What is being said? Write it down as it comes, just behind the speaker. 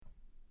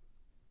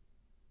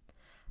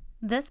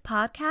This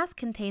podcast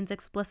contains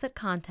explicit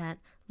content.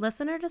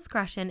 Listener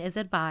discretion is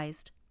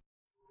advised.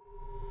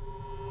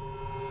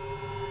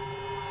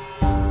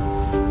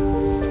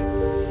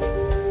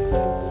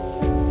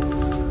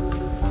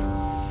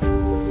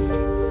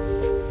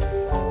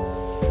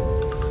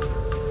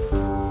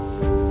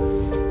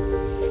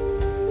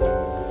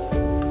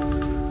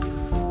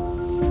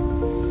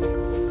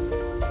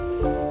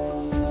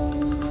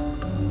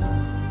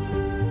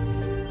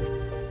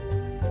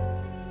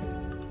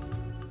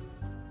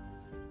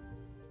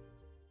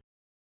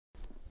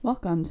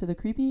 Welcome to the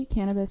Creepy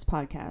Cannabis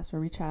Podcast, where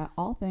we chat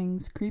all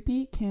things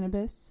creepy,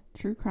 cannabis,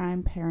 true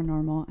crime,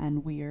 paranormal,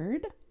 and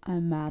weird.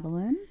 I'm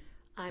Madeline.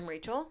 I'm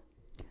Rachel.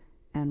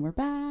 And we're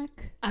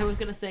back. I was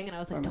going to sing and I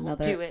was like, From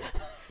do it.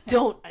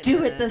 Don't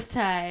do it this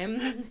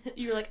time.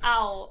 You were like,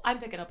 ow, I'm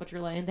picking up what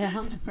you're laying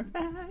down. We're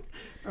back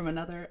from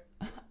another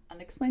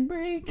unexplained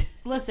break.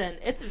 Listen,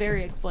 it's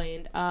very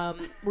explained.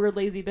 We're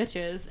lazy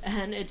bitches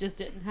and it just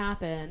didn't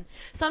happen.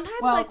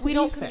 Sometimes we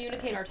don't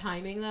communicate our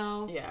timing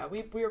though. Yeah,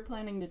 we were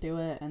planning to do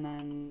it and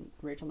then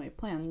Rachel made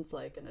plans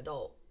like an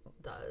adult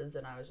does,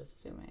 and I was just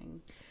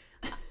assuming.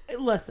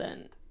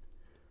 Listen,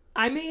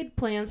 I made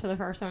plans for the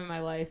first time in my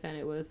life and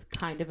it was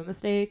kind of a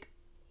mistake.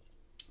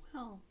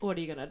 Well, what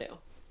are you going to do?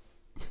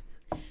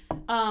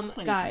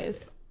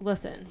 Guys,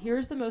 listen,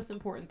 here's the most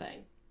important thing.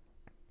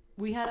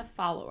 We had a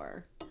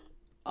follower,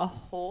 a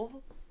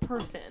whole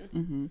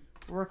person,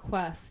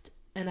 request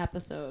an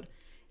episode,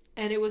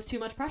 and it was too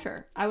much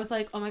pressure. I was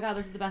like, oh my God,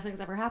 this is the best thing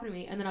that's ever happened to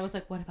me. And then I was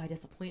like, what if I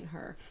disappoint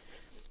her?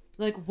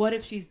 Like, what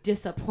if she's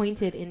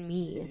disappointed in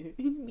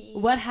me?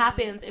 What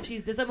happens if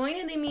she's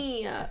disappointed in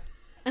me?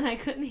 And I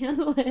couldn't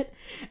handle it.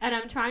 And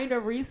I'm trying to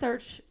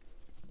research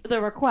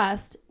the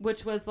request,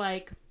 which was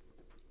like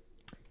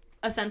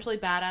essentially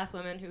badass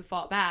women who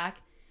fought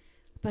back.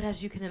 But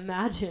as you can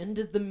imagine,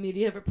 does the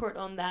media report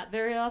on that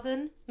very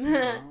often?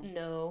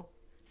 No.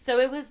 So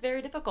it was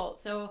very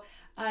difficult. So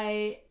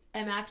I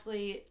am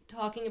actually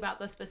talking about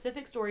the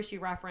specific story she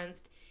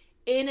referenced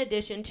in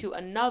addition to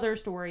another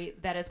story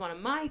that is one of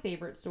my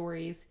favorite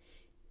stories,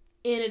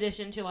 in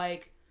addition to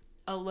like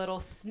a little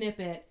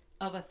snippet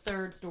of a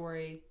third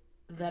story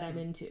that I'm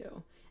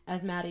into,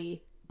 as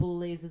Maddie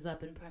blazes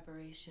up in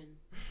preparation.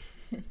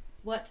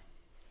 What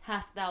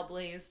hast thou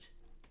blazed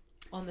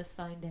on this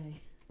fine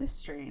day? this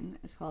strain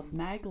is called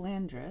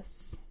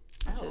Maglandris,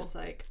 which is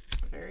like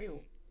very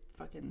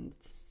fucking,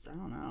 I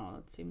don't know,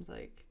 it seems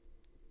like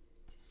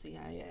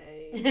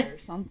CIA or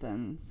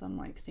something, some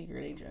like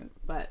secret agent,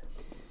 but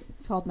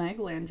it's called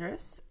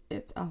Maglandris.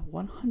 It's a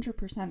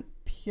 100%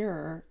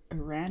 pure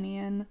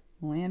Iranian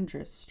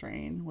Landris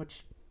strain,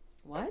 which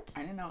what?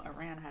 I didn't know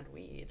Iran had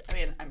weed. I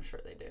mean, I'm sure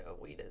they do.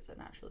 Weed is a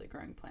naturally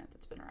growing plant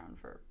that's been around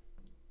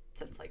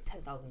since like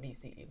 10,000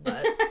 BC,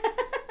 but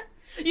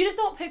you just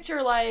don't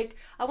picture like,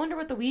 I wonder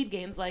what the weed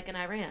game's like in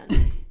Iran.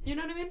 You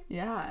know what I mean?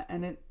 Yeah,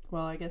 and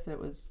I guess it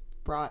was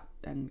brought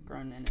and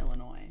grown in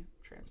Illinois,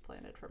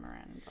 transplanted from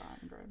Iran and brought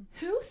and grown.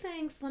 Who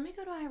thinks, let me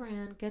go to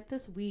Iran, get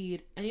this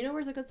weed, and you know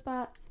where's a good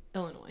spot?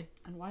 Illinois.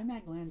 And why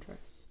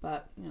Maglandris?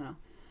 But, you know.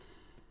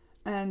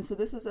 And so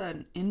this is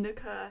an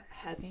indica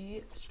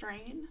heavy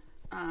strain.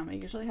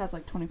 It usually has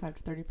like 25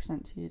 to 30%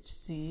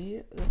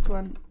 THC. This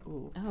one,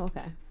 ooh. Oh,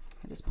 okay.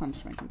 I just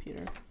punched my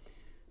computer.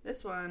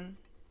 This one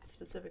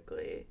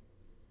specifically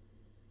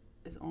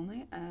is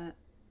only at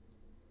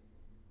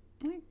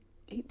like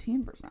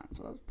 18%,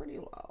 so that's pretty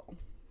low.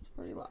 It's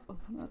pretty low.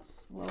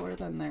 That's lower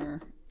than their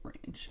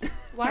range.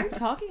 Why are you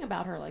talking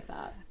about her like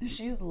that?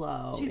 She's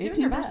low. She's 18%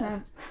 doing her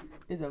best.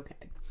 Is okay.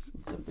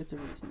 It's a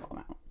reasonable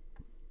amount.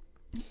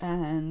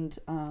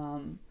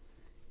 And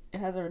it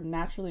has a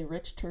naturally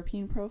rich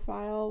terpene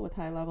profile with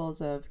high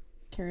levels of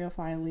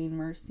caryophyllene,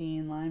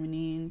 myrcene,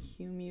 limonene,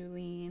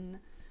 humulene.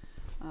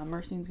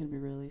 Myrcene's going to be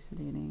really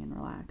sedating and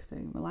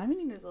relaxing. But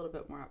limonene is a little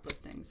bit more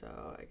uplifting,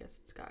 so I guess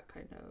it's got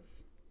kind of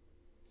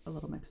a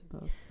little mix of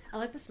both. I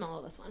like the smell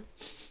of this one.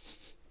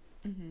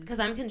 Because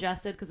I'm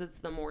congested because it's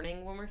the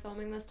morning when we're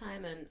filming this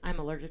time, and I'm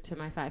allergic to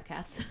my 5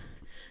 cats.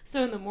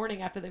 So in the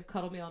morning after they've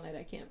cuddled me all night,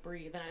 I can't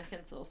breathe, and I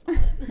can still smell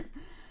it.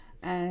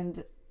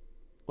 And,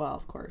 well,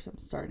 of course, I'm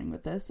starting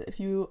with this. If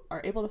you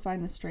are able to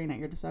find this strain at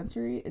your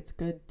dispensary, it's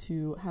good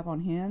to have on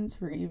hands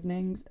for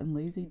evenings and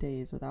lazy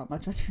days without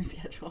much on your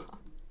schedule.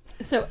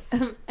 So,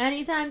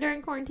 anytime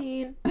during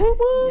quarantine. Woo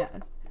woo.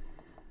 Yes.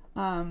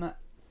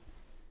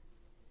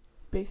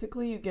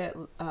 Basically, you get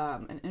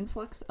an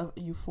influx of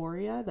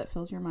euphoria that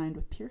fills your mind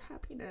with pure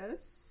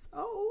happiness.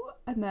 Oh,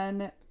 and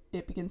then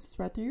it begins to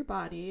spread through your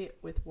body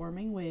with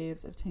warming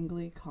waves of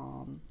tingly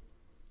calm,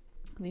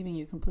 leaving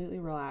you completely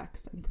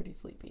relaxed and pretty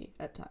sleepy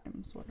at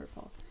times.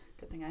 Wonderful.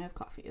 Good thing I have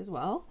coffee as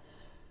well.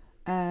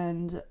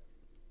 And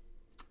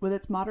with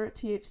its moderate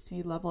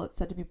THC level, it's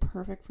said to be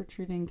perfect for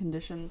treating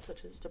conditions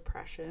such as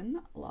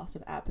depression, loss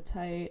of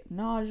appetite,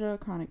 nausea,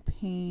 chronic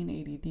pain,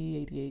 ADD,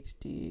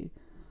 ADHD,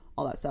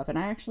 all that stuff. And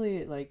I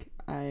actually,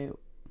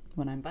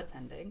 when I'm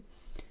budtending,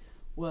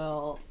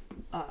 will,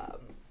 I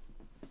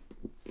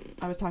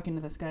was talking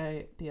to this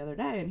guy the other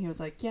day, and he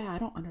was like, yeah, I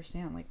don't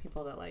understand, like,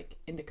 people that like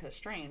indica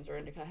strains or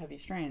indica heavy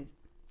strains.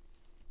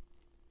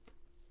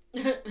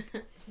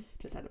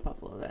 Just had to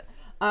puff a little bit.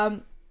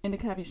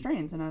 Indica heavy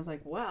strains. And I was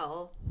like,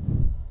 well,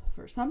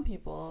 for some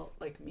people,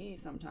 like me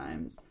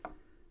sometimes,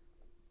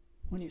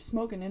 when you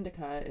smoke an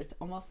indica, it's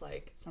almost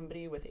like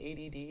somebody with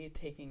ADD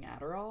taking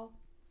Adderall.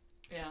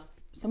 Yeah.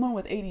 Someone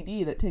with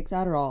ADD that takes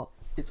Adderall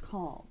is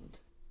calmed.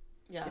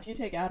 Yeah. If you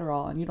take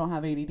Adderall and you don't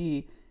have ADD,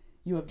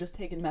 you have just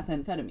taken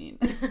methamphetamine.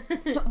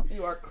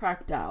 You are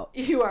cracked out.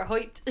 You are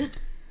hoit.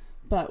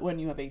 But when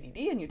you have ADD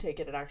and you take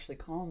it, it actually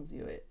calms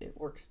you. It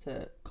works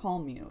to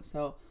calm you.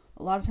 So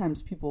a lot of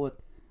times people with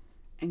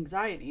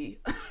anxiety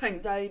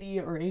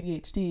or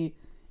ADHD,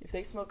 if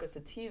they smoke a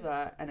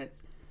sativa and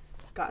it's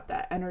got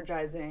that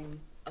energizing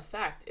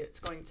effect, it's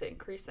going to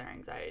increase their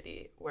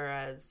anxiety.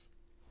 Whereas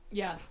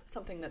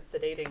something that's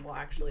sedating will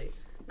actually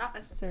not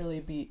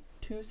necessarily be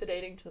too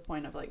sedating to the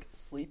point of like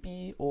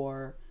sleepy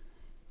or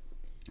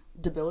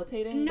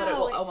debilitating, but it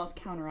will almost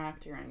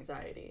counteract your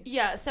anxiety.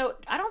 Yeah, so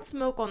I don't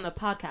smoke on the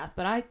podcast,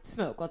 but I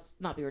smoke. Let's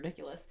not be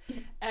ridiculous.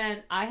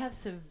 And I have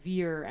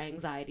severe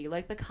anxiety,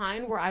 like the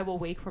kind where I will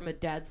wake from a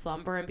dead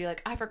slumber and be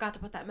like, I forgot to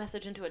put that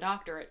message into a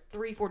doctor at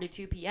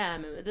 3:42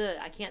 p.m.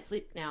 I can't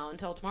sleep now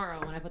until tomorrow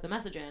when I put the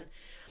message in.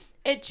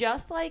 It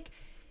just like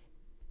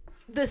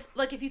this,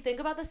 like if you think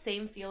about the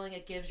same feeling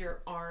it gives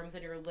your arms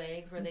and your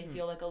legs where they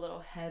feel like a little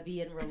heavy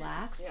and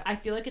relaxed, I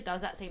feel like it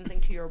does that same thing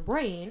to your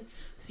brain.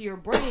 So your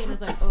brain is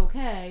like,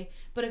 okay,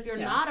 but if you're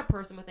not a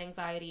person with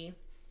anxiety,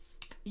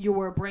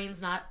 your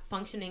brain's not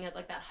functioning at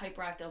like that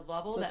hyperactive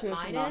level that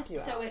mine is.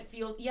 So it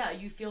feels,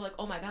 you feel like,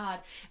 oh my God.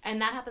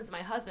 And that happens to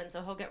my husband.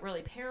 So he'll get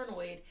really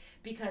paranoid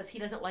because he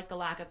doesn't like the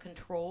lack of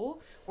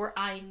control, where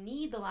I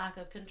need the lack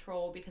of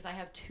control because I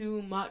have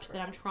too much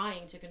that I'm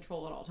trying to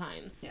control at all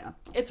times. Yeah.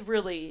 It's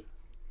really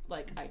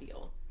like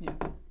ideal. Yeah.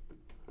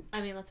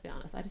 I mean, let's be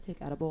honest. I just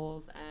take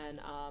edibles and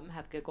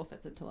have giggle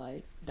fits until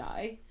I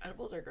die.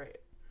 Edibles are great.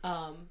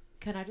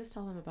 Can I just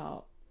tell them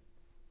about...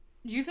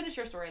 You finish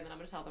your story and then I'm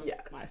going to tell them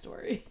my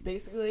story.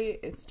 Basically,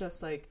 it's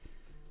just like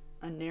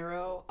a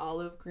narrow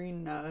olive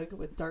green nug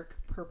with dark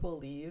purple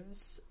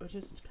leaves, which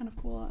is kind of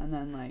cool. And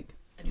then like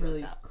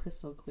really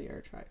crystal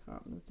clear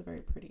trichomes. It's a very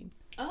pretty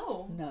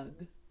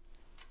nug.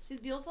 She's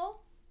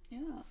beautiful?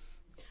 Yeah.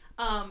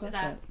 Is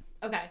that...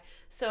 Okay.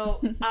 So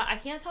I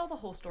can't tell the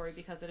whole story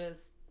because it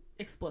is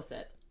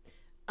explicit.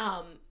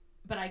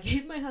 But I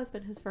gave my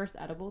husband his first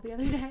edible the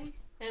other day.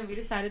 And we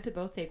decided to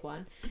both take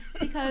one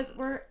because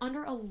we're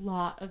under a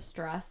lot of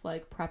stress,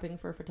 like prepping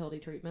for fertility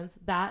treatments.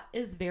 That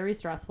is very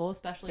stressful,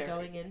 especially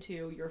going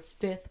into your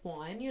fifth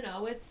one. You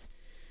know,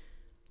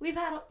 we've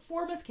had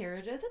 4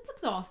 miscarriages. It's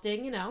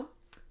exhausting, you know.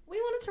 We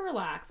wanted to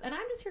relax. And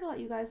I'm just here to let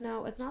you guys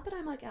know, it's not that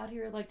I'm like out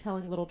here like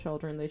telling little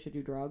children they should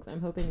do drugs. I'm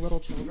hoping little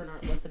children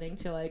aren't listening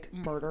to like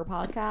murder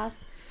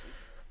podcasts.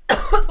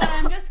 But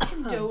I'm just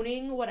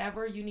condoning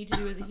whatever you need to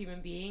do as a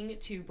human being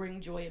to bring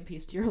joy and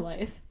peace to your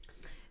life.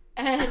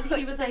 And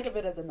he was like, think of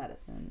it as a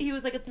medicine. He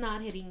was like, it's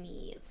not hitting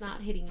me. It's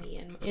not hitting me.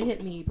 And it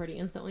hit me pretty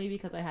instantly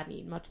because I hadn't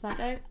eaten much that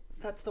day.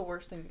 That's the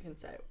worst thing you can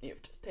say.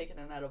 You've just taken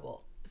an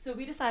edible. So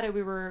we decided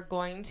we were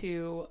going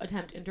to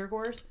attempt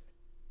intercourse.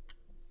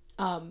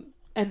 And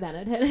then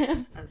it hit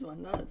him. As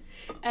one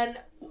does. And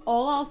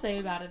all I'll say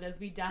about it is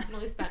we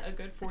definitely spent a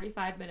good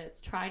 45 minutes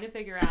trying to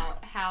figure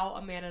out how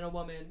a man and a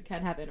woman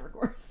can have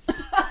intercourse.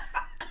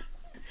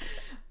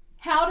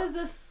 How does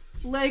this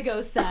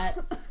Lego set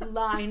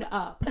line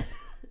up?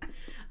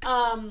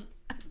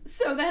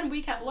 So then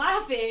we kept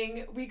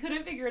laughing. We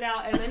couldn't figure it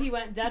out. And then he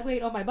went dead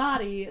weight on my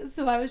body.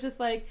 So I was just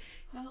like,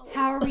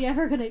 how are we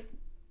ever going to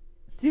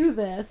do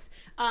this?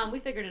 We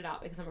figured it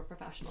out because I'm a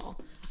professional.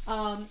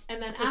 And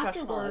then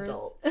afterwards,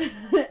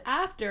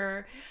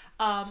 after,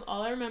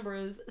 all I remember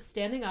is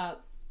standing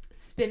up,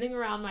 spinning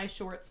around my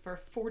shorts for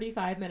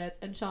 45 minutes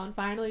and Sean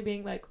finally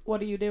being like,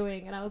 what are you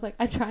doing? And I was like,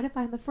 I'm trying to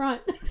find the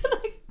front.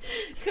 I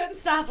couldn't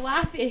stop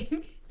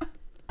laughing.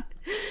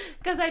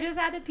 Because I just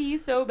had to pee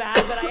so bad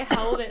that I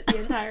held it the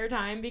entire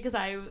time because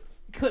I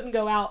couldn't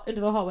go out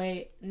into the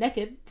hallway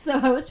naked. So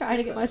I was trying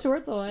to get my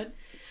shorts on.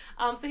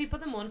 So he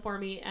put them on for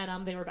me,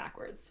 and they were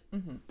backwards.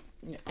 Mm-hmm.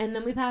 Yeah. And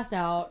then we passed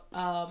out.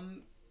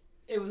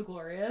 It was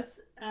glorious,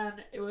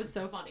 and it was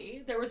so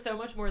funny. There was so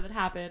much more that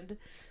happened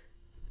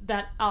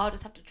that I'll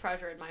just have to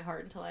treasure in my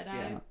heart until I die.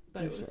 Yeah,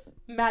 but it was...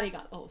 Maddie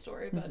got the whole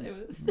story, but it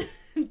was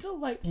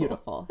delightful.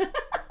 Beautiful.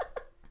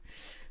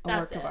 A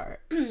work of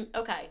art.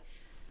 Okay.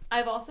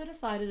 I've also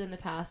decided in the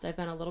past I've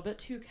been a little bit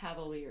too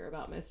cavalier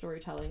about my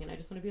storytelling, and I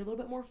just want to be a little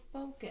bit more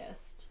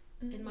focused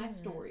in my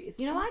stories.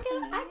 You know, I get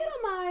on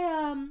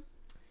my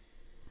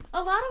a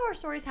lot of our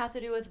stories have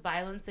to do with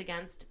violence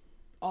against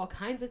all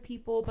kinds of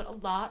people, but a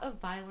lot of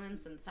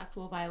violence and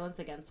sexual violence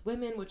against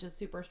women, which is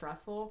super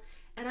stressful.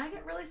 And I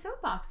get really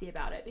soapboxy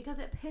about it because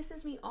it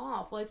pisses me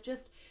off. Like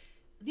just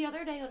the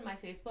other day on my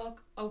Facebook,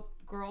 a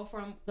girl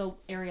from the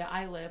area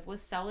I live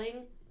was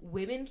selling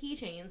women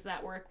keychains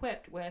that were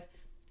equipped with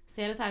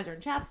sanitizer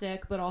and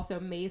chapstick, but also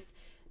mace,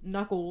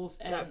 knuckles,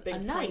 and that big a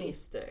knife. Pointy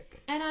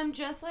stick. And I'm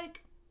just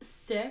like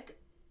sick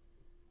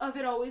of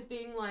it always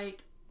being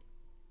like,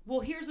 well,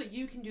 here's what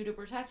you can do to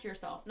protect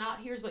yourself,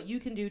 not here's what you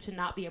can do to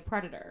not be a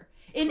predator.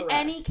 In Correct.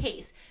 any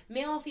case,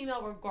 male or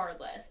female,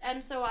 regardless.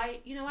 And so I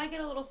get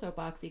a little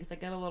soapboxy because I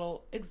get a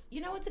little, it's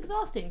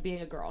exhausting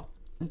being a girl.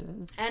 It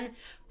is. And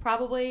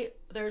probably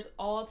there's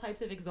all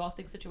types of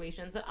exhausting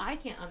situations that I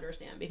can't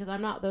understand because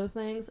I'm not those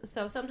things.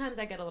 So sometimes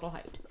I get a little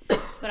hyped.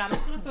 But I'm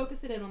just going to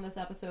focus it in on this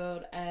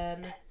episode.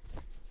 And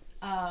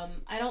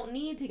I don't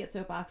need to get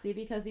soapboxy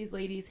because these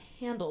ladies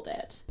handled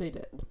it. They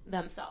did.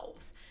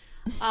 Themselves.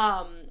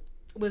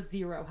 With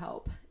zero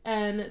help.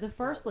 And the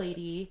first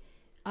lady,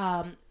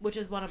 which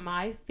is one of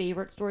my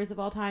favorite stories of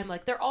all time,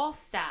 like, they're all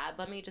sad.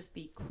 Let me just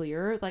be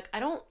clear. Like,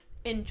 I don't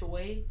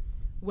enjoy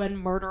when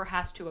murder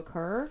has to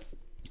occur.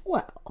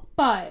 Well.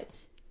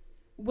 But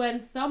when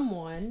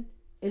someone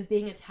is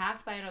being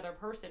attacked by another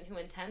person who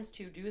intends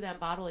to do them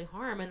bodily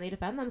harm and they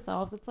defend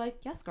themselves, it's like,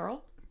 yes,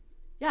 girl.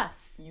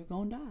 Yes. You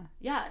gonna die.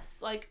 Yes.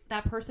 Like,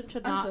 that person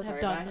should not I'm so have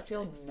sorry, done but I such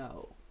feel things.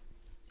 no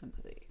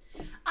sympathy.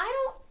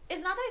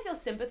 It's not that I feel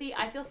sympathy.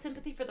 I feel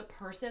sympathy for the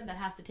person that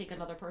has to take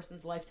another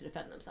person's life to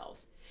defend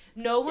themselves.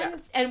 No one,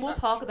 Yes, and we'll that's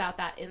talk true. about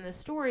that in this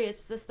story.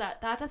 It's just that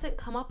doesn't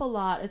come up a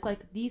lot. It's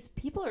like these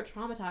people are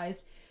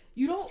traumatized.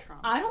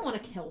 I don't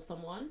want to kill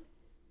someone.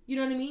 You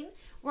know what I mean?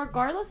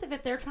 Regardless of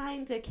if they're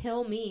trying to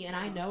kill me and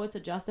I know it's a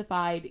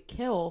justified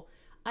kill,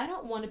 I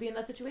don't want to be in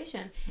that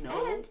situation.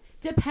 No. And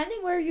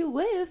depending where you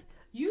live,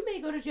 you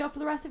may go to jail for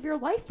the rest of your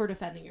life for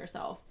defending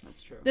yourself.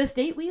 That's true. The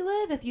state we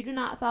live, if you do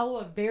not follow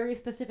a very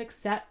specific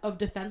set of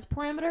defense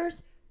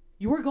parameters,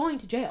 you're going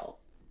to jail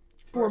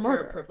for murder.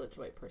 If you're a privileged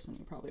white person,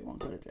 you probably won't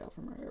go to jail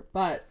for murder.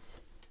 But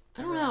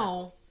I don't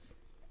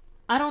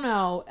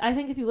know. I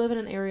think if you live in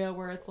an area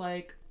where it's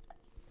like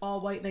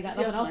all white and they got If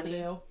you nothing have else to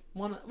money. do.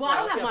 I if don't you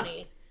have have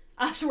money.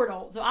 I sure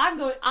don't. So I'm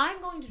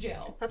going to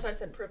jail. That's why I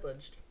said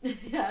privileged.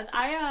 Yes,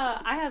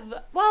 I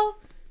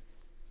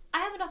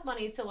have enough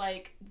money to,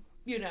 like,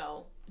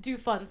 do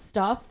fun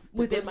stuff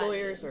The within good my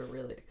lawyers means. are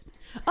really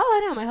expensive.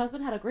 Oh, I know. My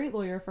husband had a great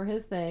lawyer for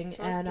his thing,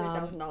 and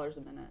 $3,000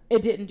 a minute.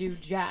 it didn't do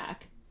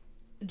jack,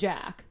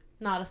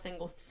 not a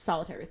single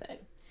solitary thing.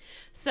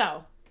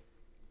 So,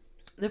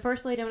 the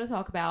first lady I'm going to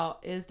talk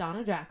about is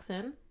Donna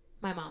Jackson.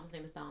 My mom's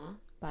name is Donna,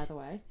 by the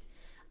way.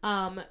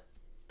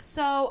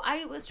 So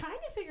I was trying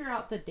to figure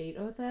out the date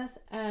of this,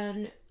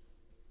 and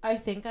I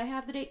think I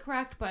have the date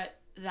correct, but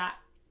that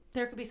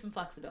there could be some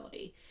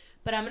flexibility.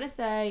 But I'm going to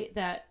say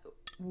that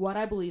what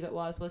I believe it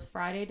was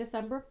Friday,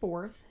 December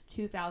 4th,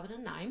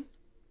 2009.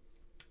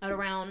 At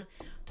around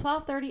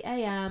 12:30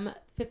 a.m.,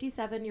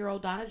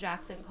 57-year-old Donna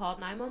Jackson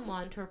called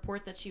 911 to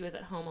report that she was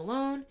at home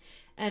alone,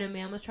 and a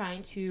man was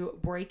trying to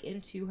break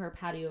into her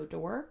patio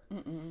door.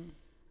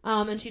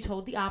 And she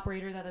told the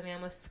operator that the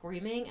man was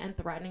screaming and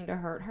threatening to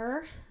hurt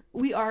her.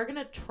 We are going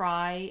to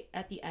try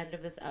at the end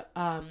of this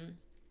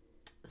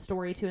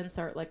story to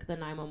insert, like, the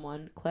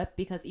 911 clip,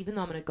 because even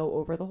though I'm going to go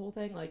over the whole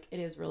thing, like, it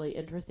is really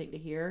interesting to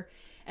hear.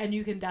 And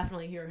you can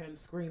definitely hear him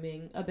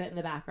screaming a bit in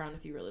the background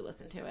if you really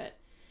listen to it.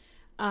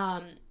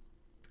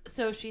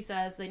 So she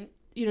says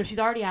she's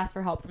already asked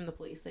for help from the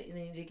police. They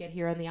need to get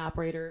here, and the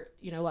operator,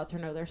 lets her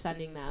know they're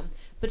sending them.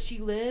 But she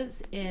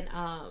lives in,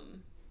 I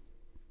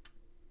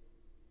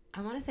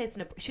want to say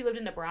she lived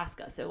in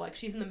Nebraska. So, like,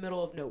 she's in the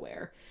middle of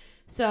nowhere.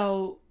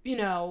 So,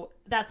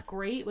 that's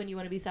great when you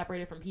want to be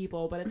separated from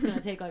people, but it's going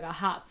to take, like, a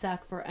hot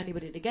sec for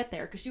anybody to get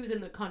there because she was in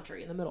the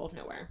country in the middle of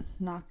nowhere.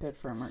 Not good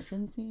for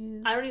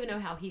emergencies. I don't even know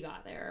how he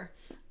got there.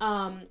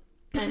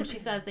 And she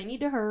says they need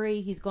to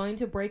hurry. He's going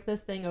to break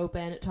this thing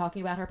open,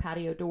 talking about her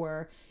patio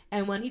door.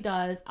 And when he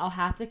does, I'll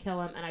have to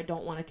kill him, and I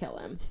don't want to kill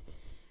him.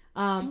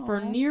 For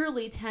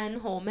nearly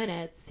 10 whole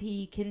minutes,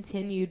 he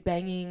continued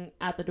banging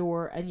at the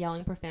door and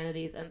yelling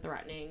profanities and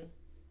threatening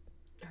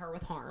her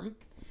with harm.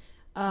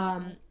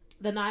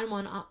 The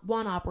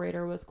 911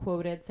 operator was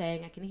quoted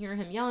saying, "I can hear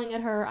him yelling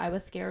at her. I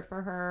was scared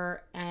for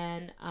her."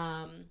 And,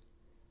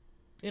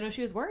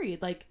 she was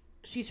worried. Like,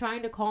 she's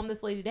trying to calm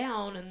this lady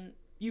down, and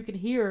you can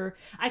hear.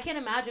 I can't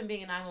imagine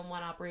being a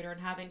 911 operator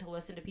and having to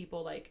listen to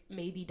people, like,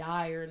 maybe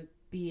die or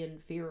be in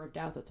fear of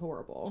death. It's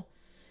horrible.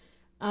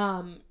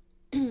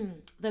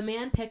 The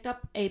man picked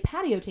up a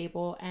patio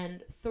table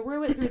and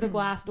threw it through the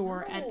glass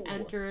door and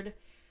entered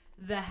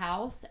the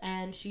house,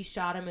 and she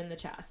shot him in the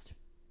chest.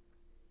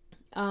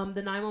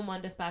 The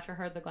 911 dispatcher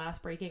heard the glass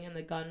breaking and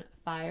the gun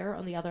fire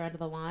on the other end of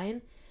the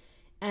line.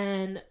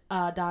 And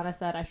Donna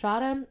said, "I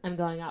shot him. I'm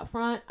going out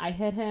front. I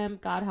hit him.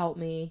 God help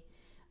me.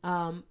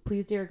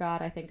 Please, dear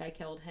God, I think I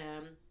killed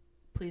him.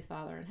 Please,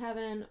 Father in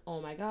heaven.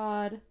 Oh, my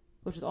God."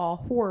 Which is all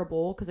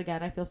horrible because,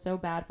 again, I feel so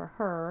bad for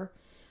her.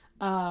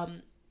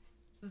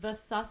 The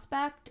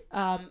suspect,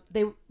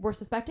 they were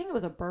suspecting it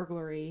was a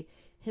burglary.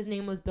 His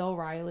name was Bill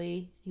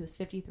Riley. He was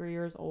 53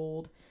 years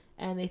old.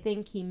 And they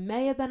think he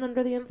may have been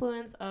under the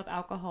influence of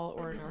alcohol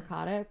or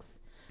narcotics.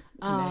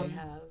 May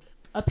have.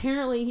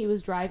 Apparently, he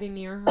was driving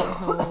near her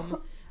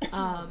home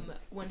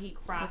when he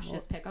crashed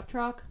his pickup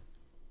truck.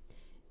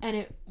 And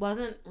it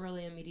wasn't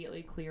really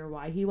immediately clear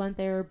why he went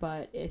there,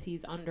 but if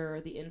he's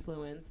under the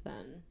influence,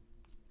 then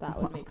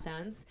that would make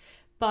sense.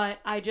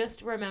 But I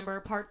just remember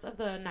parts of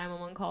the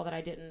 911 call that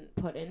I didn't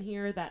put in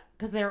here that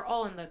because they're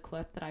all in the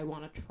clip that I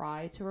want to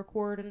try to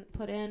record and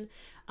put in.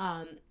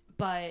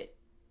 But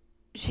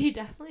she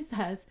definitely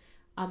says,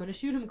 "I'm gonna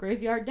shoot him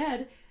graveyard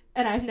dead,"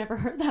 and I've never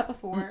heard that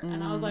before.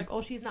 And I was like,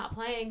 "Oh, she's not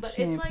playing." But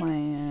it's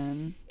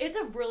like it's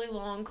a really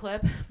long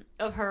clip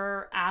of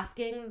her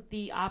asking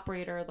the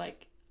operator,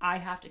 like, "I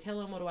have to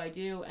kill him. What do I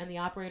do?" And the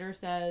operator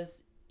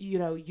says, "You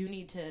know, you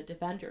need to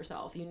defend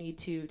yourself. You need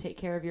to take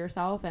care of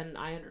yourself, and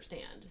I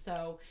understand."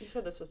 So you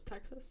said this was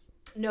Texas?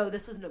 No,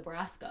 this was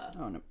Nebraska.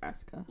 Oh,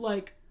 Nebraska.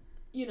 Like,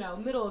 you know,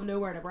 middle of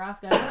nowhere,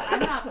 Nebraska. I'm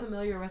not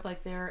familiar with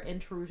like their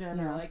intrusion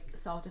or like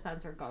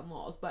self-defense or gun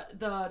laws, but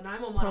the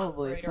 911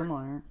 probably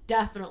similar.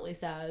 Definitely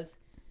says,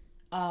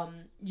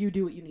 "You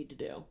do what you need to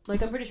do."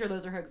 Like, I'm pretty sure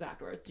those are her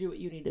exact words. Do what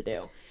you need to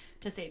do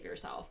to save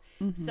yourself.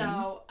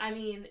 So, I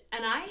mean,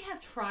 and I have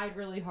tried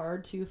really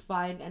hard to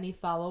find any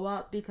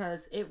follow-up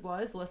because it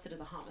was listed as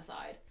a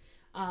homicide.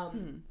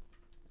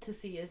 To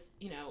see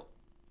you know,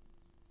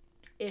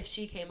 if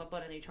she came up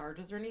on any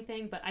charges or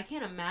anything. But I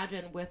can't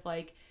imagine with,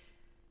 like,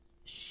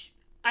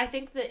 I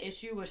think the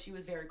issue was she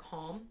was very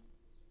calm.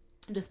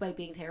 Despite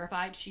being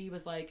terrified, she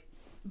was like,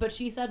 but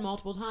she said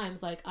multiple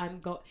times, like,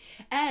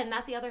 and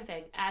that's the other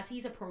thing, as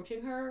he's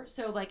approaching her,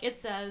 so, like, it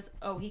says,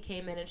 oh, he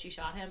came in and she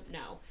shot him.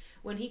 No.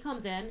 When he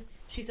comes in,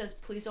 she says,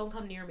 "Please don't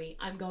come near me.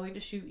 I'm going to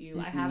shoot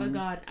you. I have a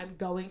gun. I'm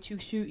going to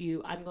shoot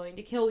you. I'm going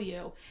to kill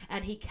you."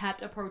 And he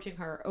kept approaching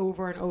her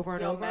over and over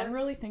and over. Men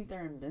really think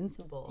they're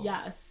invincible.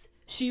 Yes.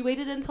 She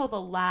waited until the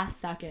last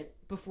second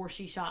before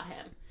she shot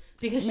him.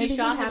 Because she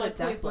shot him, like,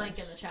 point blank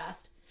in the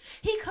chest.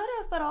 He could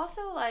have, but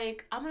also,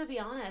 like, I'm going to be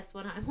honest,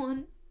 when I'm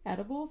on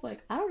edibles,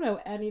 like, I don't know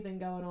anything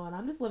going on.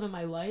 I'm just living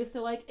my life.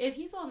 So, like, if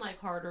he's on, like,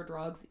 harder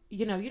drugs,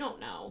 you know, you don't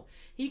know.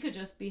 He could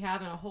just be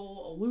having a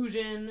whole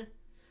illusion.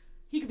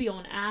 He could be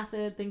on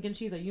acid thinking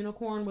she's a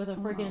unicorn with a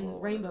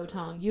freaking rainbow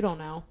tongue. You don't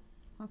know.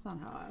 That's not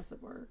how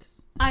acid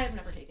works. I have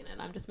never taken it.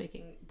 I'm just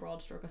making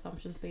broad stroke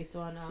assumptions based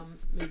on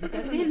movies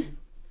I've seen.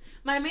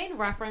 My main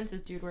reference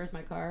is Dude, Where's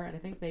My Car? And I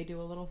think they do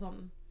a little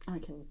something. I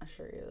can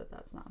assure you that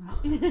that's not how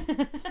it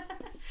works.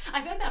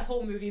 I feel like that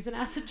whole movie's an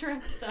acid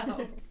trip,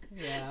 so.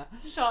 Yeah.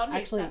 Sean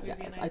hates that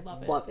movie, and I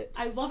love it.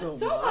 I love it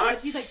so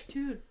much. He's like,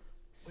 "Dude,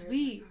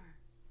 sweet.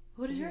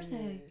 What does yours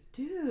say?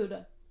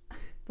 Dude.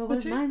 But what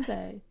does mine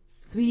say?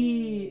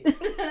 Sweet."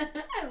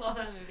 I love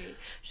that movie.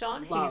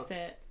 Sean hates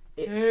it.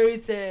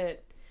 Hates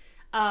it.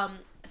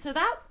 So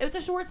it was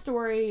a short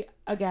story.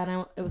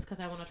 Again, it was because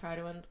I want to try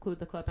to include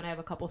the clip, and I have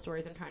a couple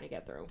stories I'm trying to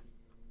get through.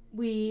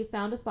 We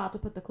found a spot to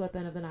put the clip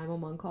in of the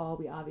 911 call.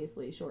 We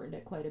obviously shortened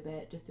it quite a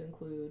bit just to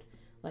include,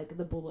 like,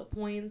 the bullet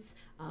points.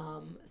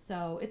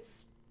 So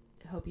it's,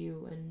 hope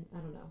you, and I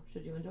don't know,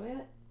 should you enjoy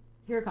it?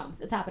 Here it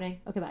comes. It's happening.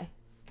 Okay, bye.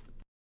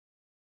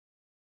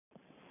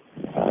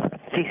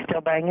 Is he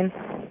still banging?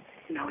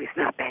 No, he's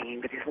not banging,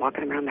 but he's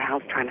walking around the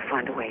house trying to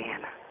find a way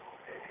in.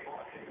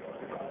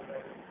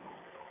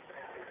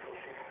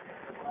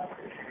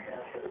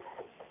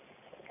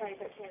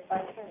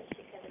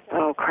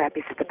 Oh, crap,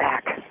 he's at the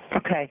back.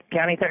 Okay,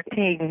 County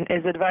 13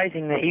 is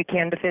advising that you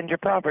can defend your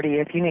property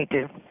if you need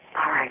to.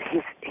 All right,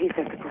 he's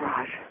at the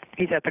garage.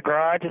 He's at the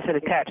garage? Is it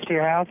attached to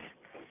your house?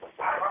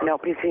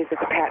 Nope, he's at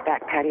the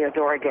back patio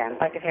door again.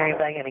 I can hear him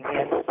banging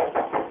again.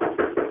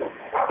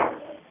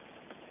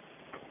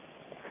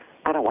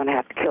 I don't want to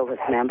have to kill this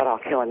man, but I'll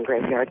kill him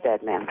graveyard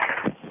dead, man.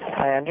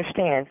 I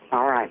understand.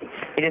 All right.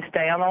 You just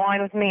stay on the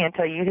line with me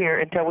until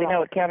we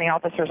know a county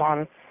officer's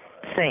on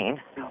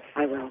scene. No,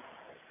 I will.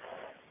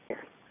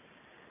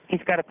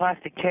 He's got a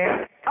plastic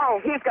chair. Oh,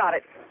 he's got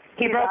it.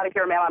 He's out of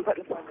here, ma'am. I'm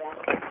putting the phone down.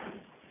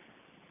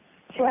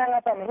 She hung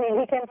up on me.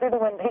 He came through the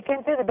window. He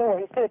came through the door.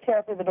 He threw a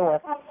chair through the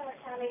door. Baltimore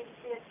County,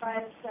 be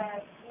advised,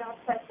 no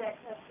suspect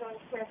has thrown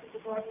a chair through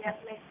the door. We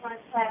have to make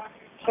contact.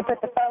 She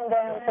put the phone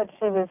down and said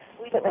she was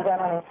putting the gun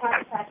on him.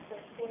 Contact the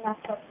female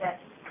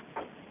subject.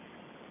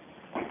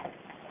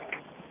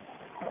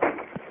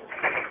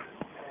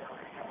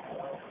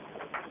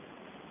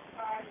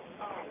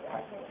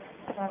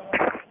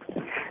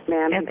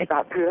 Ma'am, he's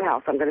about through the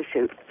house. I'm going to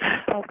shoot.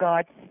 Oh,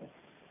 God.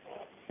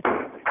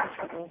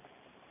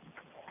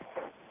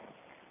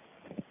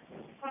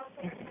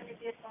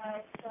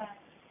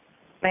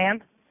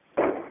 Ma'am?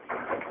 We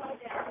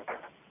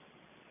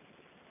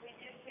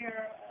do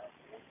hear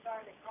Ms.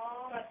 Garnet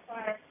all but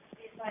fired.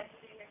 Be advised to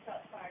do your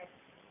shot fired.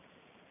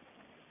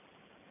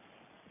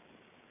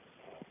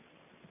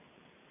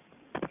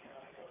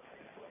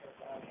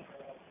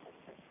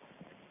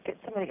 Get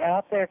somebody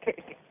out there.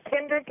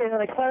 Kendrick, are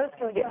they close?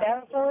 Can we get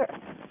down for it?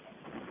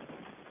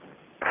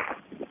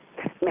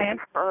 Ma'am,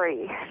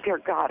 hurry. Dear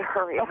God,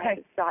 hurry. Okay. I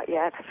haven't shot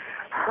yet.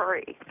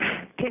 Hurry.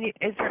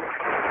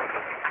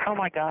 Oh,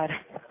 my God.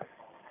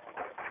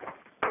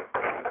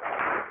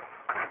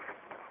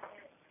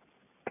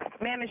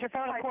 Ma'am, is your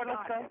phone on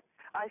cordless phone?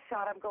 I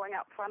shot him going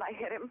out front. I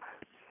hit him.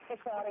 She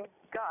shot him.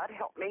 God,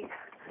 help me.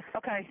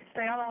 Okay,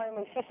 stay on the line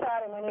with me. She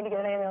shot him. We need to get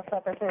an ambulance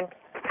up there, too.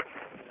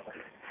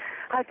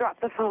 I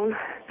dropped the phone.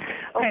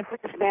 Okay,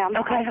 please, ma'am.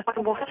 Okay,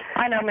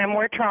 I know, ma'am.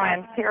 We're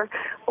trying. Here.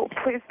 Oh,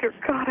 please, dear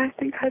God, I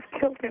think I've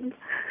killed him.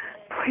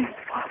 Please,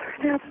 Father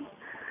in heaven.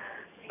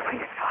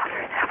 Please, Father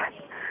in heaven.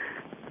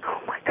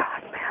 Oh, my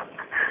God, ma'am.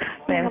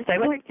 Ma'am, stay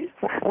with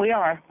We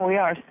are.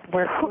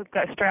 We've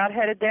got Stroud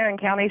headed there, and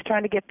County's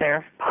trying to get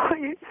there.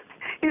 Please.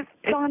 Is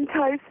John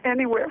Tice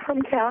anywhere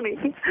from County?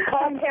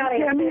 Call County.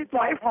 Yeah, he's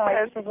my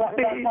friend.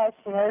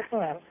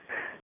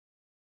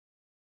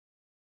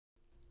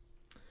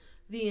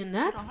 The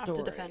next have story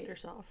to defend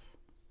yourself.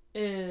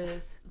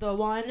 is the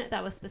one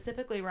that was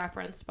specifically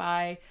referenced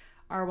by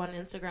our one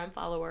Instagram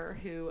follower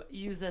who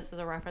used this as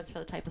a reference for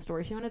the type of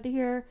story she wanted to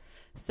hear.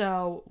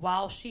 So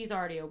while she's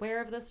already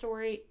aware of this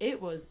story,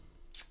 it was...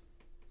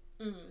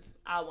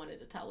 I wanted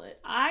to tell it.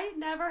 I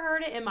never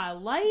heard it in my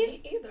life.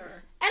 Me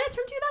either. And it's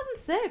from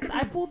 2006.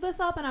 I pulled this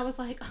up and I was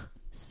like,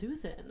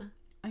 Susan.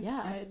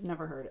 Yes. I had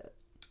never heard it.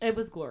 It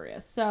was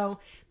glorious. So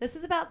this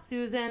is about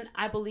Susan.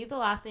 I believe the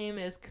last name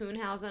is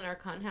Kuhnhausen or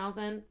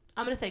Kuhnhausen.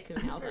 I'm going to say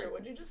Kuhnhausen. Sorry,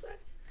 what'd you just say?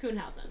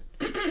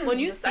 Kuhnhausen. When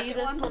you The see second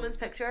this one? woman's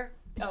picture,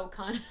 The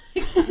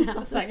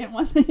Kuhnhausen. second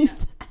one that you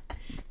said.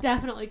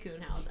 Definitely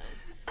Kuhnhausen.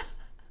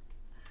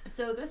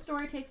 So this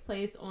story takes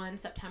place on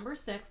September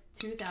 6th,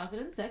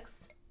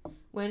 2006,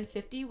 when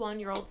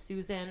 51-year-old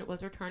Susan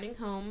was returning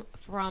home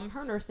from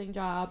her nursing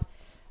job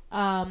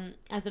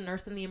as a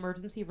nurse in the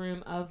emergency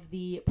room of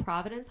the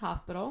Providence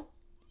Hospital.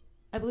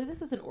 I believe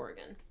this was in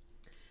Oregon.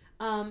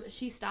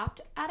 She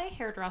stopped at a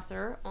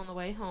hairdresser on the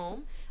way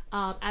home.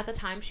 At the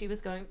time, she was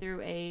going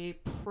through a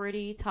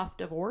pretty tough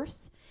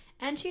divorce.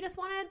 And she just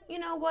wanted, you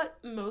know, what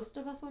most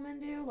of us women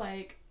do,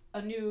 like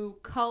a new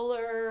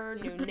color,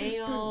 new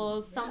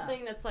nails,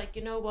 something that's like,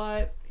 you know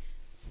what,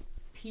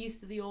 peace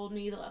to the old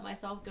me that let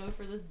myself go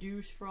for this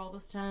douche for all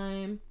this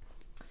time.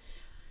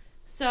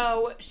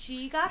 So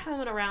she got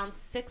home at around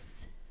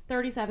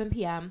 6:37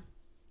 p.m.,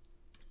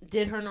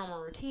 did her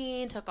normal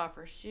routine, took off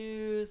her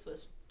shoes,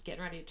 was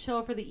getting ready to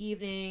chill for the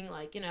evening.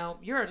 Like, you know,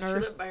 you're a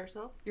nurse. She lived by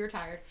herself? You're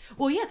tired.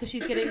 Well, yeah, because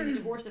she's getting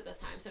divorced at this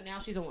time, so now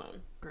she's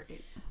alone.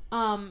 Great.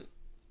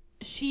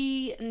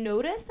 She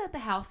noticed that the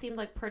house seemed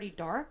like pretty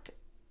dark,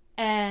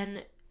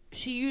 and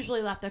she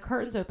usually left the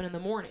curtains open in the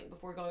morning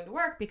before going to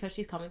work because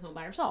she's coming home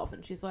by herself.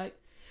 And she's like,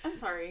 I'm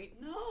sorry.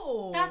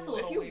 No. That's a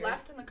little If you weird.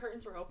 left and the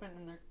curtains were open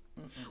and they're...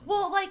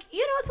 well, like, you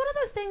know, it's one of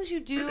those things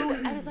you do,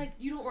 and it's like,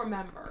 you don't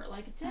remember.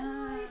 Like, did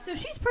I? So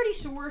she's pretty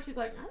sure. She's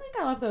like, I think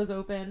I left those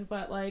open,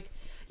 but, like,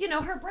 you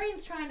know, her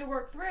brain's trying to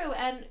work through,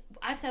 and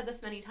I've said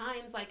this many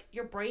times, like,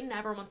 your brain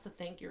never wants to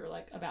think you're,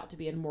 like, about to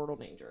be in mortal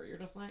danger. You're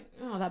just like,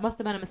 oh, that must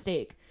have been a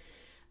mistake.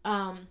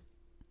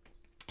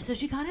 So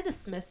she kind of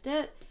dismissed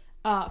it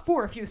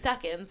for a few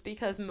seconds,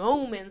 because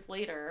moments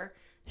later,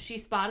 she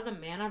spotted a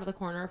man out of the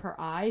corner of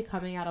her eye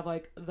coming out of,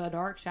 like, the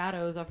dark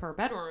shadows of her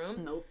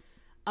bedroom. Nope.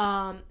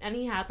 And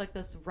he had, like,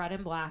 this red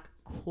and black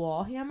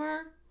claw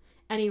hammer,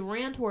 and he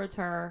ran towards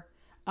her,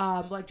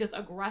 like, just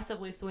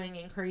aggressively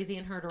swinging crazy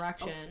in her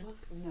direction. Oh,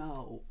 fuck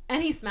no.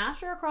 And he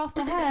smashed her across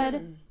the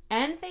head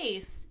and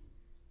face,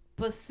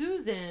 but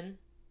Susan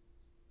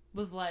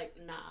was like,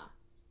 nah,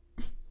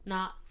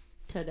 not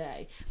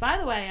today. By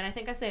the way, and I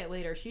think I say it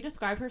later, she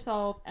described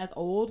herself as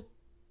old,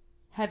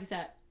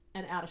 heavyset,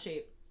 and out of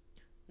shape.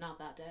 Not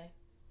that day.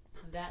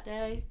 That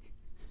day,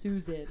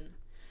 Susan.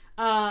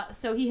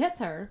 So he hits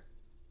her.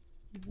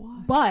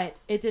 What?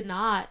 But it did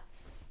not,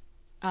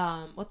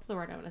 what's the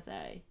word I want to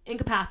say?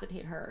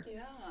 Incapacitate her.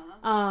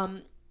 Yeah.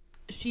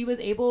 She was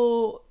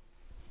able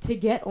to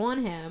get on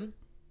him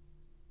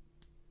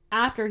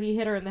after he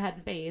hit her in the head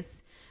and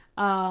face,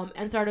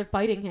 and started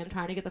fighting him,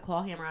 trying to get the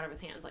claw hammer out of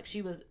his hands. Like,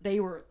 they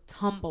were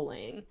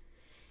tumbling.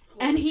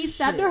 And he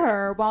said to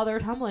her while they were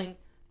tumbling,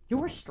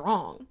 "You're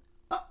strong."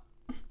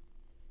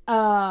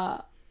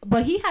 But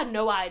he had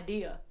no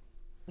idea.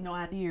 No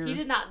idea. He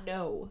did not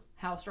know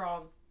how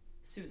strong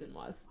Susan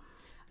was.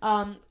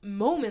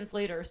 Moments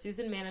later,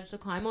 Susan managed to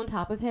climb on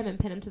top of him and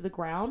pin him to the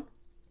ground,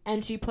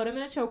 and she put him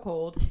in a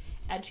chokehold,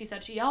 and she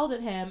said she yelled at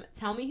him,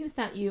 "Tell me who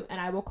sent you,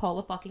 and I will call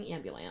a fucking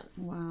ambulance."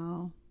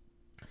 Wow.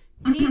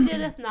 He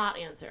didn't not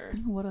answer.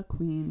 What a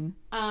queen.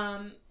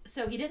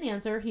 So he didn't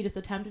answer. He just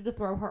attempted to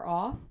throw her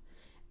off.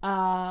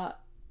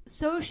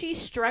 So she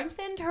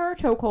strengthened her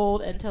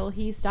chokehold until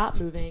he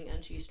stopped moving,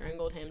 and she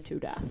strangled him to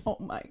death. Oh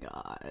my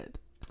god.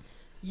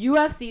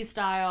 UFC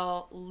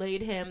style,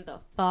 laid him the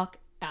fuck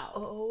out.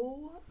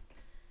 Oh.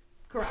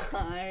 Correct.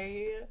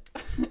 My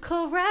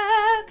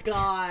Correct.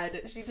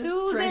 god. She just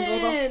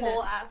strangled a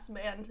whole ass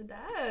man to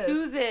death.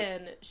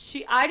 Susan.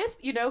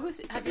 You know who's,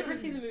 have you ever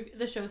seen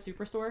the show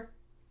Superstore?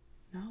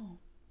 No.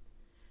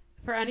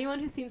 For anyone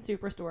who's seen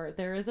Superstore,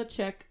 there is a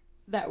chick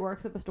that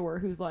works at the store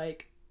who's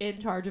like in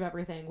charge of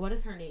everything. What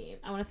is her name?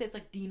 I want to say it's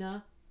like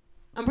Dina.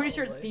 I'm pretty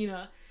sure it's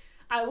Dina.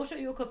 I will show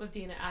you a clip of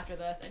Dina after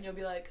this, and you'll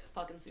be like,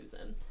 fucking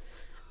Susan.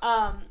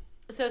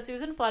 So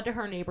Susan fled to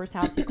her neighbor's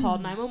house, who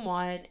called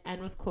 911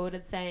 and was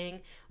quoted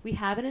saying, "We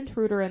have an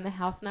intruder in the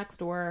house next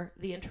door.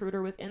 The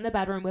intruder was in the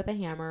bedroom with a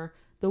hammer.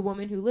 The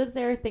woman who lives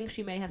there thinks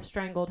she may have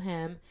strangled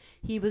him.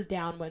 He was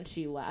down when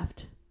she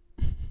left."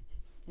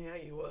 Yeah,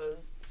 he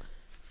was.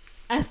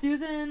 As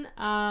Susan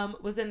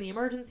was in the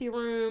emergency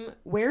room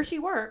where she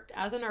worked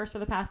as a nurse for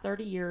the past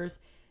 30 years,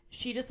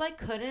 she just like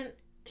couldn't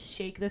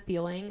shake the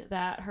feeling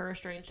that her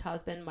estranged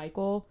husband,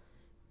 Michael,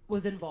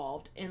 was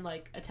involved in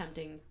like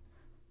attempting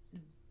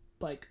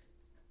like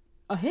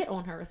a hit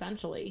on her,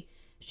 essentially.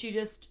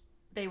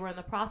 They were in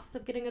the process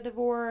of getting a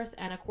divorce,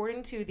 and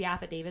according to the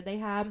affidavit they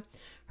had,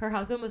 her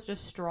husband was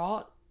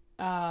distraught,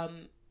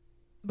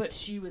 but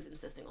she was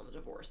insisting on the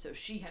divorce, so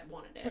she had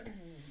wanted it.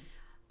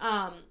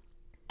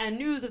 And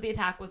news of the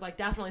attack was like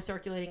definitely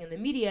circulating in the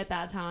media at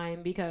that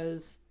time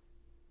because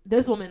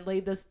this woman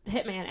laid this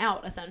hitman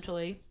out,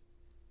 essentially,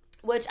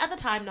 which at the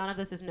time none of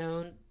this is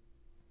known,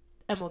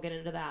 and we'll get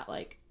into that.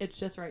 Like, it's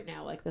just right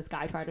now, like, this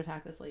guy tried to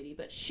attack this lady,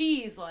 but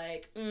she's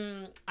like,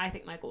 I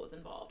think Michael was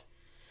involved.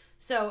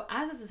 So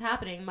as this is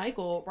happening,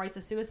 Michael writes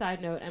a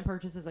suicide note and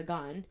purchases a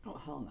gun.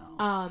 Oh, hell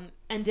no.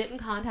 And didn't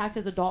contact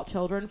his adult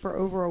children for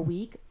over a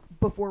week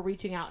before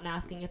reaching out and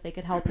asking if they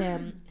could help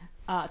him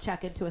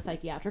check into a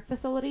psychiatric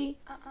facility.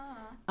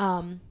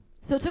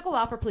 So it took a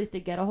while for police to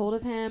get a hold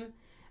of him.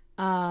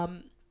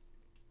 And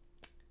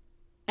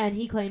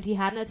he claimed he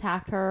hadn't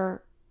attacked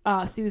her,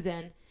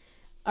 Susan,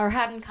 or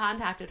hadn't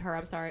contacted her,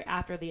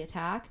 after the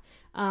attack,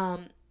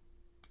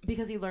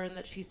 because he learned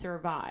that she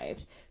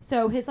survived.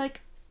 So his,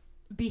 like,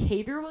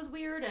 behavior was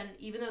weird, and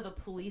even though the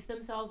police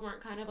themselves weren't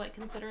kind of, like,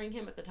 considering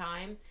him at the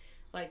time,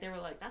 like, they were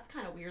like, that's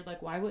kind of weird.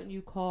 Like, why wouldn't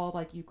you call,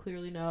 like, you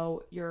clearly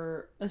know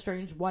your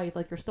estranged wife,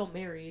 like, you're still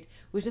married,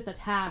 was just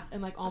attacked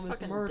and, like,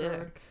 almost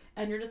murdered. Dick.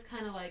 And you're just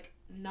kind of, like,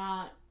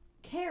 not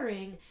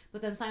caring,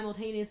 but then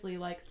simultaneously,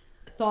 like,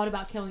 thought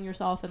about killing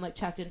yourself and, like,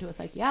 checked into a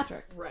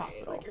psychiatric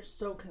hospital. Like, you're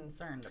so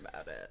concerned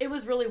about it. It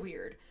was really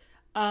weird.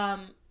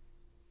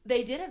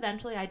 They did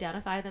eventually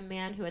identify the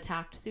man who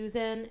attacked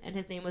Susan, and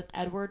his name was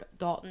Edward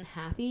Dalton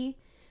Haffey.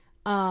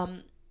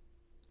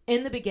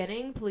 In the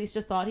beginning, police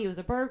just thought he was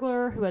a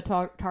burglar who had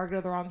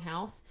targeted the wrong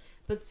house,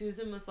 but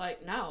Susan was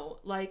like, no,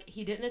 like,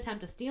 he didn't attempt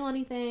to steal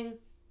anything.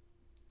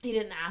 He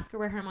didn't ask her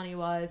where her money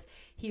was.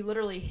 He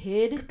literally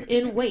hid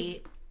in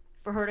wait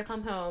for her to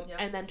come home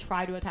and then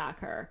try to attack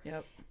her.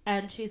 Yep.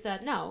 And she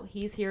said, no,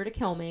 he's here to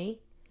kill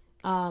me.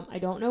 I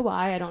don't know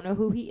why. I don't know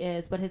who he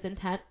is, but his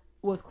intent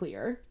was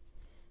clear.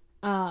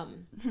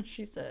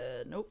 She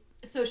said, nope.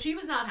 So she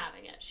was not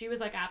having it. She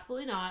was like,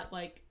 absolutely not.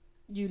 Like,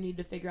 you need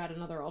to figure out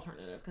another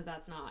alternative because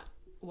that's not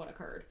what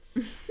occurred.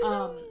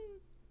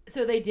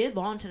 So they did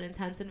launch an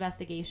intense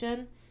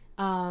investigation,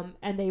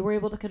 and they were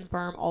able to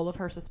confirm all of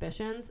her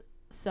suspicions.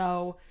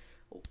 So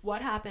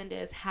what happened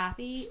is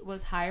Haffey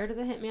was hired as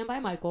a hitman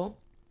by Michael.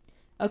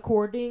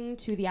 According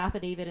to the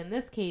affidavit in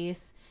this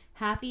case,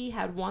 Haffey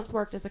had once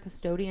worked as a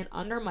custodian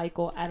under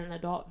Michael at an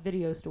adult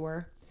video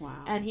store.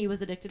 Wow. And he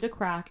was addicted to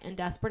crack and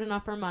desperate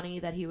enough for money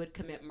that he would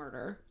commit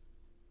murder.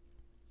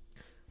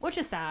 Which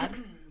is sad.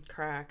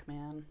 Crack,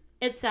 man.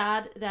 It's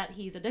sad that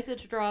he's addicted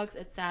to drugs.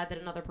 It's sad that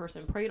another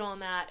person preyed on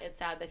that. It's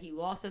sad that he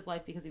lost his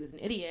life because he was an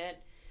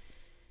idiot.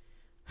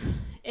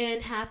 In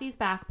Haffey's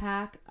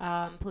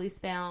backpack, police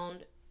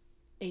found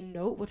a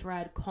note which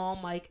read, "Call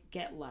Mike,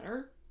 get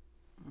letter."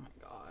 Oh my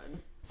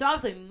god. So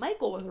obviously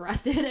Michael was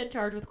arrested and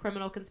charged with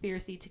criminal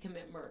conspiracy to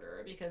commit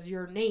murder because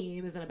your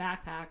name is in a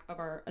backpack of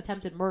our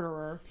attempted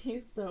murderer.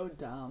 He's so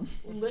dumb.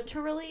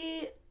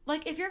 Literally,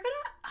 like, if you're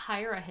gonna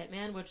hire a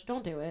hitman, which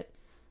don't do it,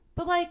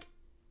 but like,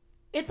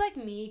 it's like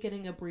me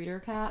getting a breeder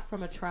cat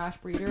from a trash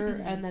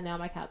breeder and then now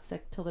my cat's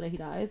sick till the day he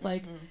dies.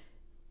 Like,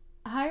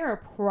 hire a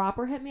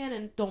proper hitman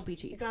and don't be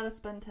cheap. You gotta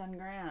spend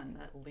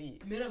 $10,000 at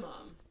least.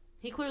 Minimum.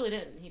 He clearly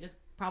didn't. He just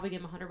probably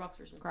gave him $100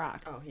 for some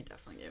crack. Oh, he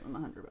definitely gave him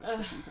 $100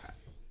 for some crack.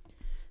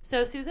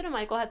 So Susan and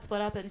Michael had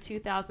split up in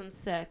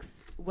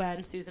 2006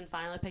 when Susan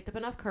finally picked up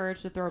enough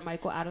courage to throw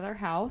Michael out of their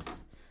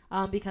house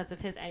because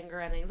of his anger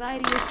and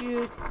anxiety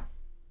issues.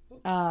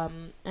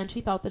 And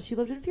she felt that she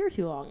lived in fear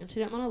too long and she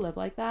didn't want to live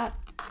like that.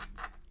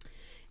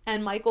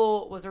 And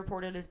Michael was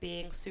reported as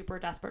being super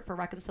desperate for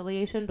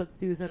reconciliation, but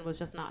Susan was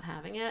just not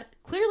having it.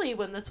 Clearly,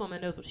 when this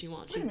woman knows what she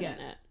wants, she's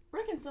getting it.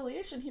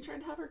 Reconciliation? He tried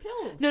to have her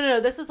killed. No.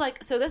 This was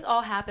like, so this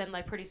all happened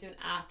like pretty soon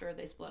after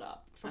they split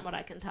up, from what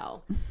I can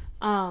tell.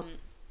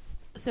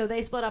 So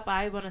they split up,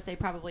 I want to say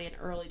probably in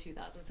early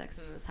 2006,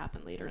 and this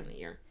happened later in the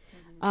year.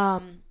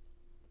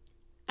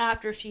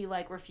 After she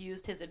like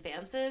refused his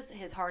advances,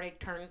 his heartache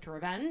turned to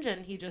revenge,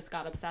 and he just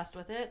got obsessed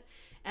with it.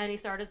 And he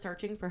started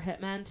searching for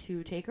hitmen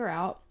to take her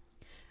out.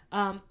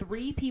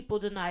 3 people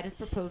denied his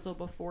proposal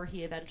before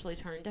he eventually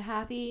turned to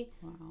Haffey.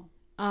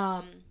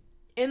 Wow.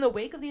 In the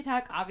wake of the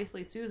attack,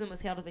 obviously Susan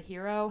was hailed as a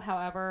hero.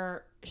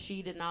 However,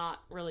 she did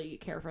not really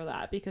care for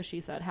that because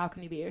she said, how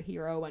can you be a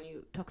hero when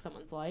you took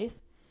someone's life?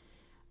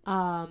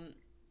 And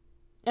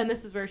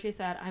this is where she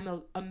said,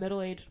 I'm a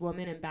middle-aged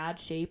woman in bad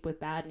shape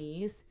with bad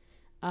knees.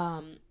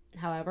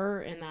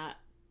 However, in that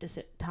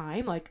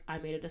time, like, I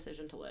made a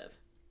decision to live.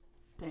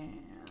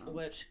 Damn.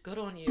 Which, good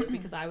on you,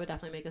 because I would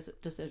definitely make a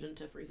decision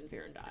to freeze in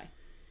fear and die.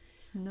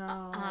 No,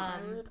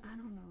 I don't know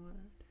what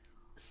I'd do.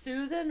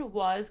 Susan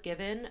was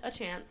given a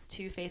chance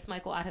to face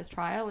Michael at his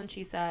trial, and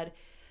she said,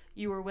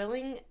 you were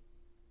willing,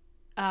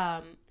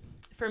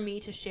 for me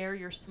to share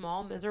your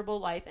small, miserable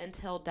life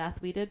until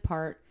death we did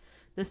part.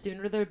 The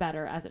sooner the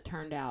better, as it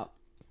turned out.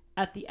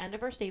 At the end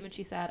of her statement,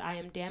 she said, I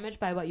am damaged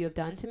by what you have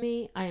done to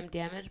me. I am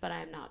damaged, but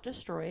I am not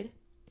destroyed.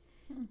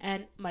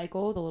 And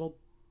Michael, the little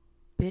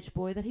bitch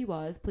boy that he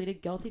was,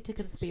 pleaded guilty to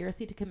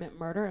conspiracy to commit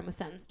murder and was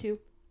sentenced to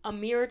a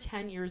mere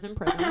 10 years in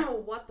prison.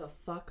 What the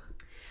fuck?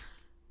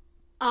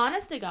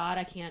 Honest to God,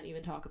 I can't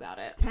even talk about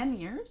it. 10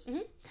 years?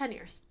 10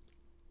 years.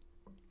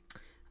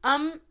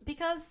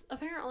 Because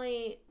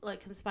apparently,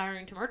 like,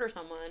 conspiring to murder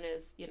someone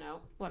is, you know,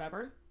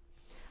 whatever.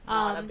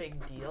 Not a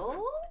big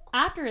deal.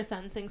 After his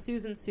sentencing,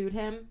 Susan sued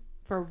him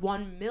for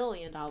 $1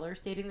 million,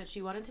 stating that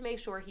she wanted to make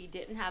sure he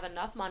didn't have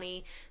enough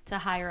money to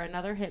hire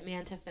another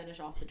hitman to finish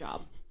off the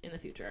job in the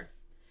future.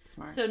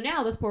 Smart. So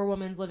now this poor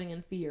woman's living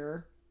in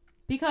fear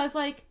because,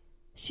 like,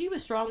 she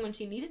was strong when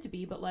she needed to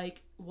be, but,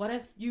 like, what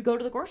if you go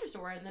to the grocery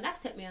store and the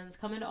next hitman's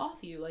coming to off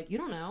you? Like, you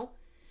don't know.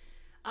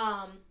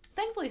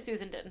 Thankfully,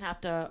 Susan didn't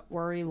have to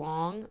worry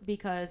long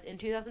because in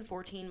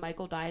 2014,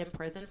 Michael died in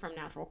prison from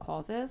natural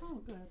causes.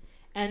 Oh, good.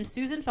 And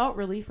Susan felt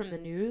relief from the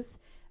news.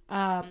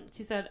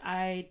 She said,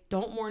 I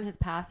don't mourn his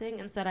passing.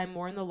 Instead, I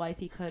mourn the life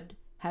he could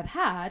have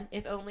had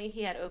if only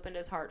he had opened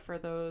his heart for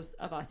those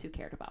of us who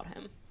cared about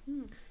him.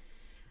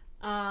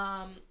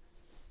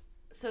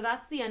 So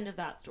that's the end of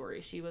that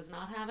story. She was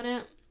not having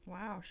it.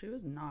 Wow, she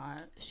was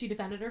not. She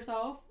defended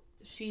herself.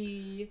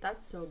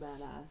 That's so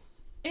badass.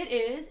 It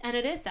is, and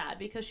it is sad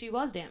because she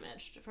was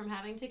damaged from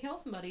having to kill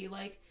somebody.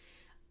 Like,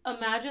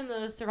 imagine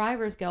the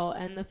survivor's guilt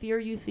and the fear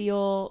you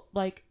feel,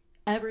 like,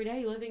 every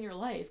day living your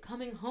life,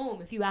 coming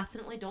home if you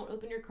accidentally don't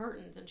open your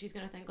curtains, and she's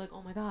going to think, like,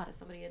 oh my God, is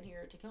somebody in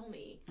here to kill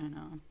me? I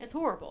know. It's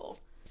horrible.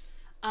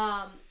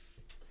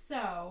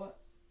 So,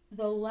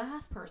 the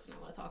last person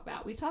I want to talk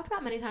about, we've talked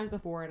about many times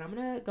before, and I'm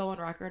going to go on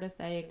record as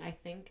saying I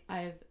think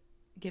I've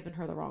given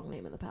her the wrong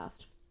name in the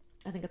past.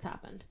 I think it's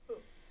happened.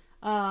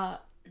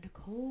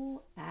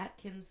 Nicole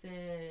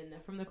Atkinson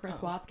from the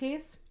Chris Watts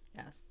case.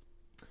 Yes.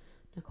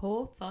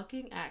 Nicole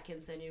fucking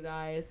Atkinson, you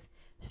guys.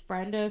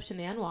 Friend of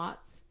Shanann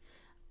Watts,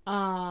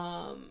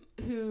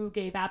 who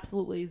gave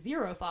absolutely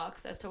zero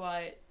fucks as to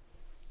what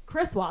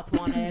Chris Watts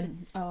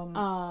wanted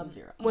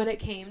Zero. when it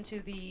came to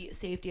the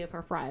safety of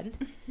her friend.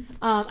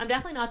 I'm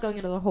definitely not going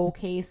into the whole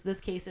case. This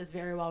case is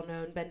very well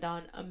known, been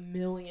done a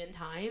million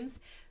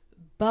times.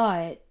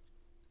 But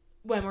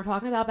when we're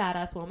talking about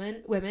badass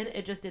women,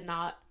 it just did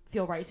not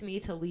feel right to me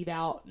to leave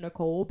out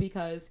Nicole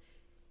because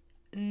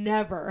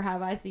never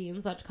have I seen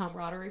such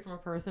camaraderie from a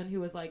person who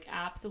was like,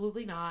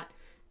 absolutely not.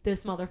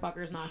 This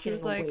motherfucker's not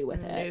getting away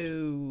with it.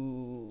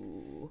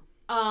 No.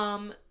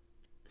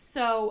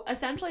 So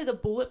essentially the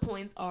bullet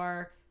points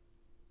are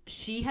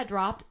she had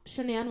dropped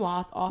Shanann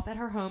Watts off at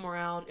her home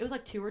around, it was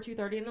like 2 or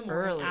 2:30 in the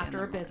morning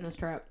after a business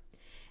trip,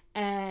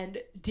 and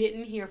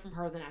didn't hear from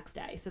her the next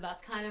day. So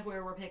that's kind of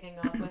where we're picking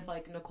up with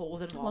like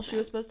Nicole's involvement. Well, she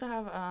was supposed to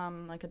have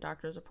like a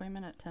doctor's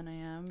appointment at 10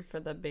 a.m. for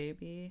the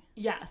baby.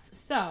 Yes.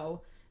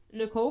 So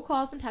Nicole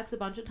calls and texts a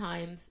bunch of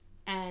times,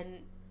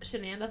 and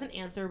Shanann doesn't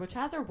answer, which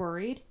has her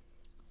worried,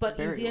 but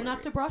Very easy enough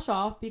worried. to brush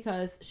off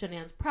because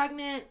Shanann's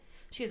pregnant.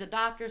 She has a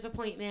doctor's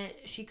appointment.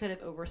 She could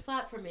have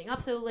overslept from being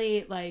up so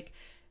late. Like,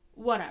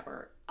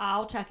 whatever.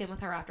 I'll check in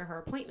with her after her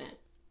appointment.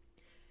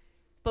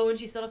 But when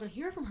she still doesn't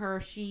hear from her,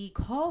 she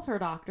calls her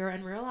doctor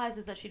and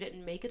realizes that she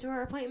didn't make it to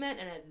her appointment.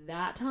 And at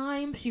that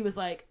time, she was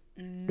like,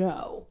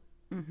 no.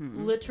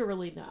 Mm-hmm.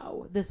 Literally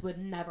no. This would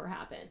never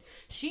happen.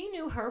 She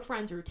knew her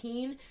friend's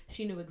routine.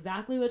 She knew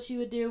exactly what she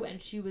would do.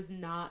 And she was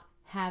not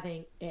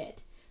having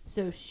it.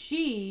 So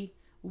she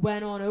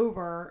went on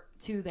over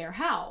to their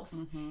house.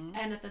 Mm-hmm.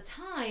 And at the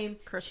time,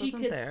 Chris she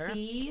wasn't could there.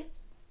 see...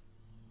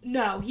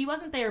 No, he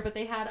wasn't there, but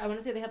they had... I want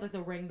to say they had like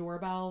the Ring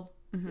doorbell.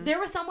 Mm-hmm. There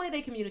was some way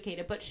they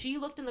communicated, but she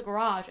looked in the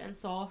garage and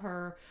saw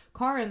her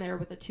car in there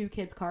with the 2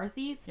 kids' car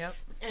seats. Yep.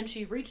 And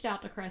she reached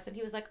out to Chris, and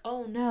he was like,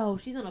 oh no,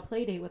 she's on a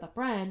play date with a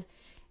friend.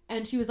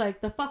 And she was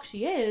like, the fuck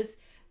she is.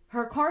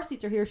 Her car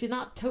seats are here. She's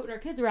not toting her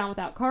kids around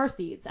without car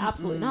seats.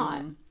 Absolutely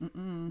not.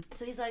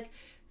 So he's like,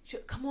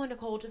 come on,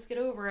 Nicole, just get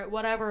over it.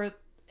 Whatever.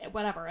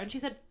 And she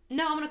said,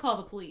 no, I'm going to call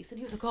the police. And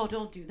he was like, oh,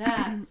 don't do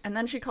that. And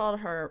then she called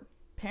her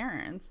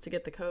parents to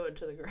get the code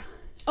to the garage.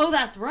 Oh,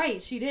 that's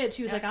right. She did.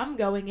 She was like, I'm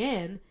going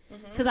in.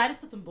 Because I just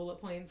put some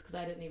bullet points because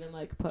I didn't even,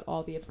 like, put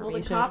all the information.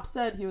 Well, the cop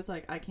said, he was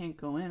like, I can't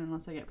go in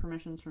unless I get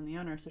permissions from the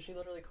owner. So she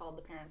literally called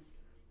the parents.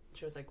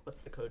 She was like,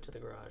 what's the code to the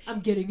garage? I'm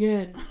getting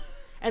in.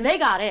 And they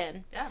got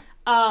in.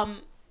 Yeah.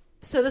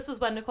 So this was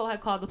when Nicole had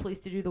called the police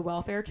to do the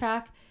welfare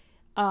check.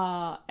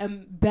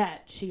 And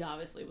bet she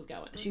obviously was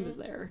going. She was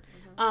there.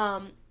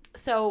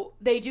 So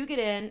they do get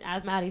in,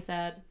 as Maddie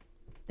said.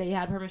 They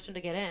had permission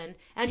to get in.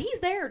 And he's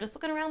there just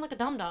looking around like a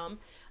dum-dum.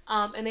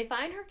 And they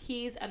find her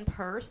keys and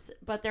purse,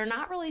 but they're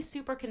not really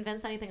super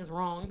convinced anything is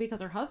wrong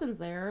because her husband's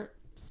there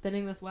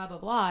spinning this web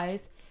of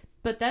lies.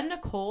 But then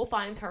Nicole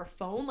finds her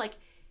phone, like,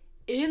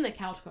 in the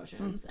couch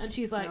cushions. And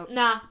she's like,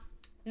 nah,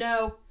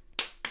 no.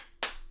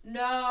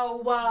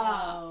 No.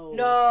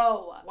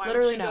 No. Why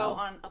Literally would she no. go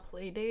on a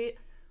play date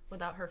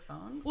Without her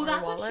phone? Well, or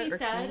that's what wallet she or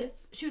said.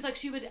 keys? She was like,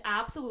 she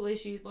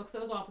looks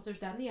those officers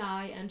dead in the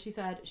eye, and she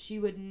said she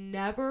would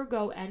never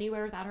go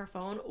anywhere without her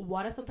phone.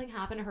 What if something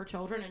happened to her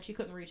children and she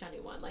couldn't reach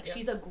anyone? Like,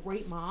 she's a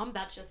great mom.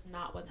 That's just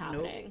not what's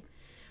happening.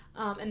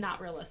 And not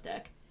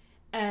realistic.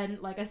 And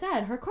like I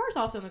said, her car's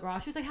also in the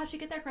garage. She was like, how'd she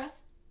get there,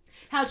 Chris?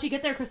 How'd she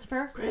get there,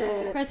 Christopher?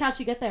 Chris, how'd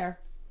she get there?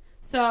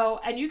 So,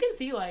 and you can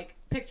see, like,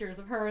 pictures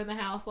of her in the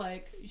house.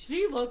 Like,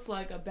 she looks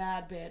like a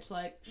bad bitch.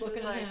 Like,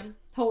 looking at him,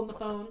 holding the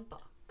phone.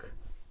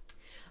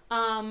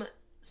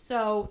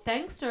 So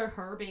thanks to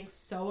her being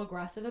so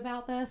aggressive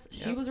about this,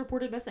 she was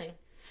reported missing.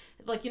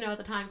 Like, at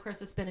the time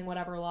Chris is spinning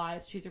whatever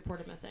lies, she's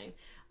reported missing.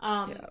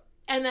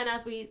 And then,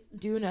 as we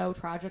do know,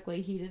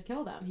 tragically, he did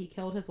kill them. He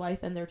killed his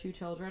wife and their 2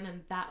 children,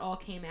 and that all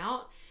came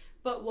out.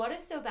 But what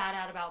is so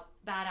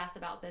badass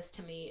about this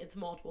to me, it's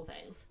multiple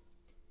things.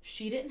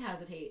 She didn't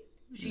hesitate.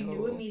 She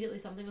knew immediately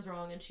something was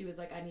wrong, and she was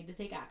like, I need to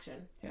take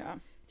action. Yeah.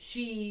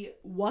 She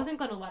wasn't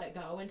going to let it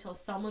go until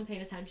someone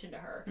paid attention to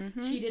her.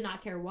 She did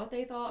not care what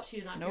they thought. She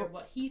did not care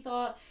what he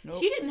thought.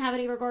 She didn't have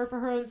any regard for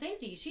her own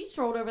safety. She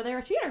strolled over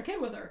there. She had her kid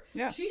with her.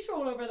 Yeah. She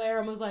strolled over there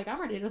and was like, I'm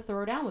ready to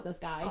throw down with this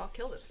guy. I'll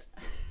kill this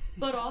guy.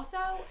 But also,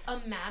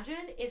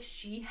 imagine if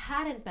she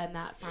hadn't been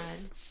that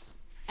friend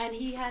and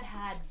he had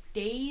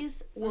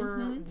days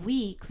or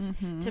weeks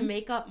to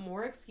make up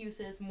more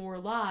excuses, more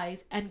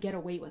lies, and get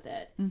away with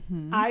it.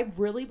 I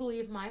really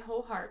believe my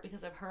whole heart,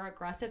 because of her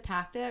aggressive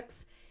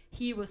tactics,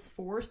 he was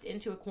forced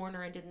into a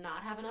corner and did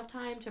not have enough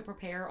time to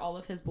prepare all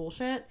of his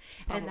bullshit.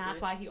 Probably. And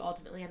that's why he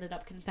ultimately ended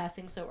up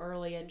confessing so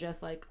early, and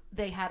just like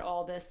they had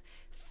all this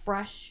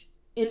fresh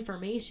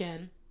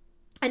information.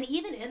 And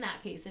even in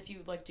that case, if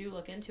you do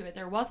look into it,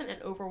 there wasn't an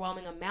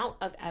overwhelming amount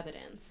of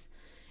evidence.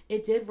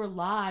 It did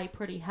rely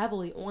pretty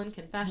heavily on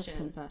confession. His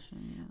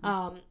confession,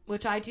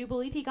 which I do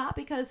believe he got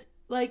because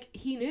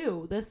he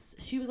knew this.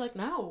 She was like,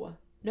 no,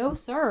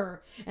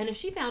 sir. And if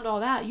she found all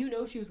that,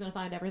 she was going to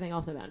find everything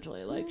else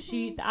eventually.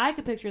 I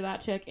could picture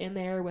that chick in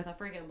there with a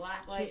freaking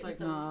black light. She was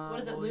like, what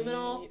is it,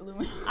 luminol?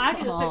 Luminol. I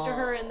could just picture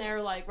her in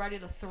there, ready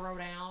to throw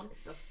down.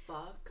 The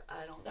fuck? I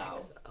don't think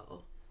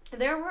so.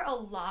 There were a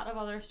lot of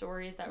other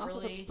stories that Not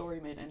really... that the story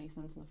made any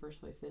sense in the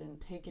first place. They didn't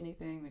take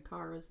anything. The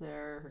car was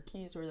there. Her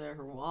keys were there.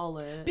 Her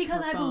wallet.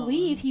 Because I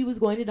believe he was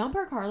going to dump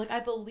her car. I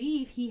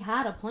believe he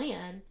had a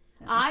plan.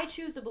 Yeah. I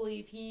choose to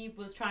believe he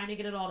was trying to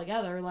get it all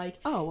together.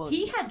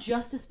 He had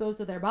just disposed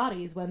of their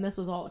bodies when this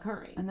was all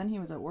occurring. And then he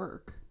was at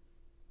work.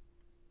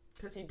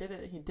 Because he did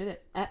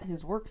it at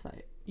his work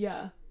site.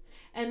 Yeah.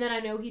 And then I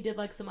know he did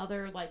some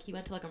other, he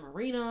went to a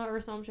marina or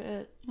some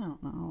shit. I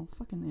don't know.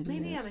 Fucking idiot.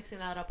 Maybe I'm mixing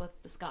that up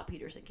with the Scott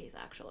Peterson case,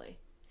 actually.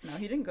 No,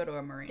 he didn't go to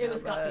a marina. It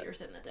was Scott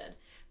Peterson that did.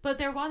 But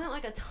there wasn't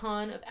a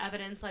ton of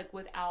evidence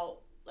without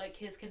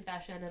his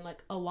confession and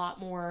a lot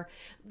more.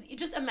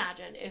 Just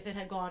imagine if it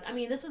had gone. I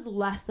mean, this was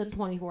less than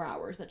 24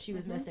 hours that she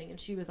was missing, and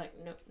she was like,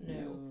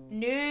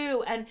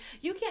 no. And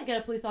you can't get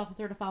a police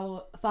officer to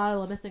file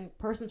a missing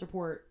persons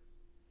report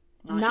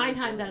 9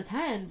 times out of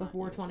 10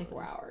 before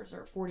 24 hours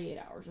or 48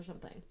 hours or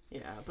something.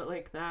 Yeah, but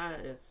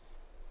that is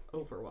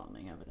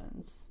overwhelming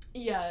evidence.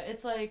 Yeah,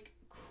 it's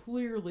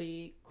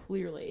clearly.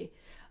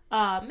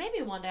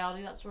 Maybe one day I'll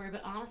do that story,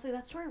 but honestly,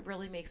 that story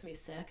really makes me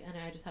sick, and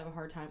I just have a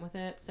hard time with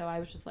it. So I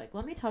was just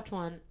let me touch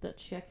on the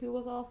chick who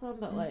was awesome,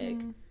 but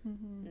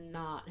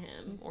not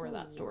him or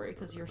that story,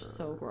 because you're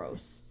so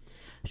gross.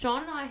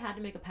 Sean and I had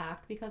to make a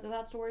pact because of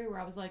that story, where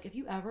I was like, if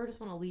you ever just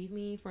want to leave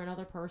me for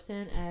another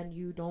person and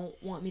you don't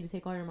want me to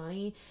take all your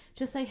money,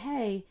 just say,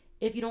 hey,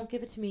 if you don't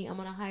give it to me, I'm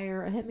going to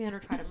hire a hitman or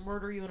try to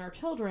murder you and our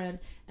children.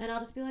 And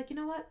I'll just be like, you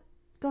know what?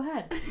 Go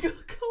ahead.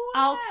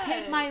 I'll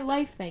take my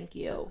life, thank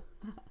you.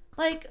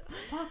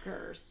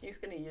 Fuckers. He's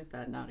going to use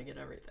that now to get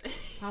everything.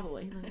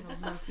 Probably. He's going to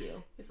murk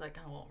you. He's like,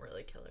 I won't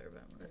really kill her,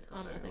 but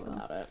I'm going to think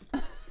about it.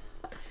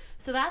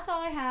 So that's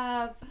all I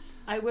have.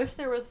 I wish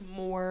there was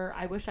more.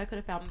 I wish I could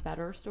have found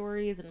better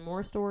stories and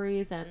more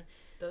stories, and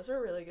those are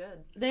really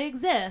good. They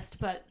exist,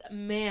 but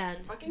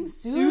man, fucking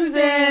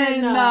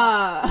Susan,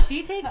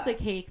 she takes the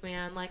cake,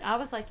 man. I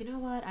was like, you know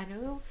what? I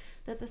know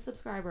that the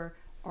subscriber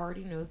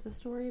already knows the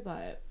story,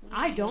 but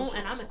I don't,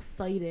 and I'm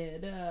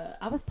excited.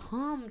 I was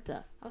pumped.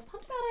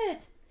 about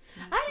it.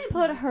 I didn't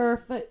put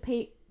her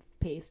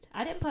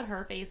I didn't put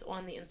her face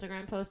on the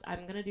Instagram post.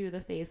 I'm gonna do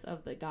the face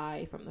of the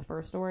guy from the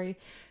first story,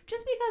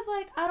 just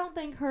because I don't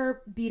think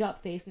her beat up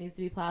face needs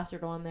to be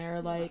plastered on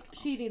there.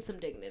 She needs some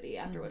dignity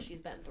after what she's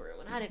been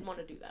through, and I didn't want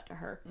to do that to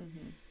her.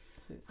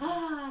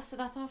 So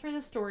that's all for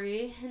the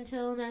story.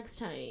 Until next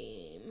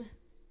time,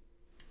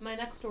 my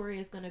next story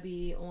is gonna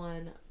be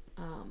on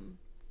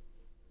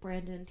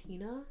Brandon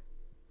Teena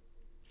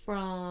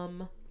from.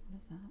 What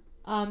is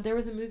that? There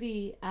was a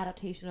movie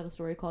adaptation of the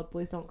story called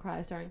Boys Don't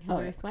Cry, starring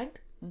Hilary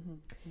Swank.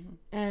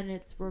 And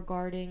it's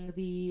regarding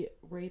the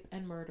rape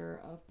and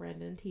murder of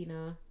Brandon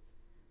Teena,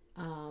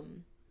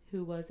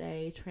 who was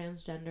a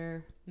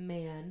transgender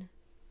man,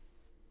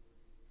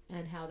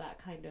 and how that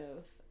kind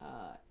of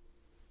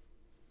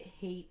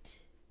hate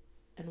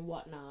and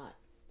whatnot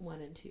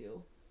went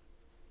into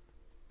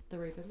the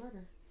rape and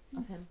murder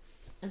of him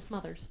and some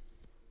others.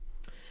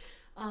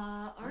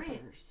 All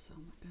right.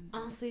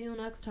 see you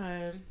next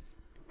time.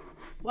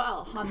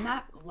 Well, on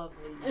that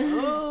lovely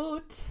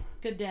note,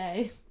 Good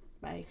day.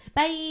 bye.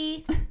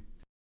 Bye.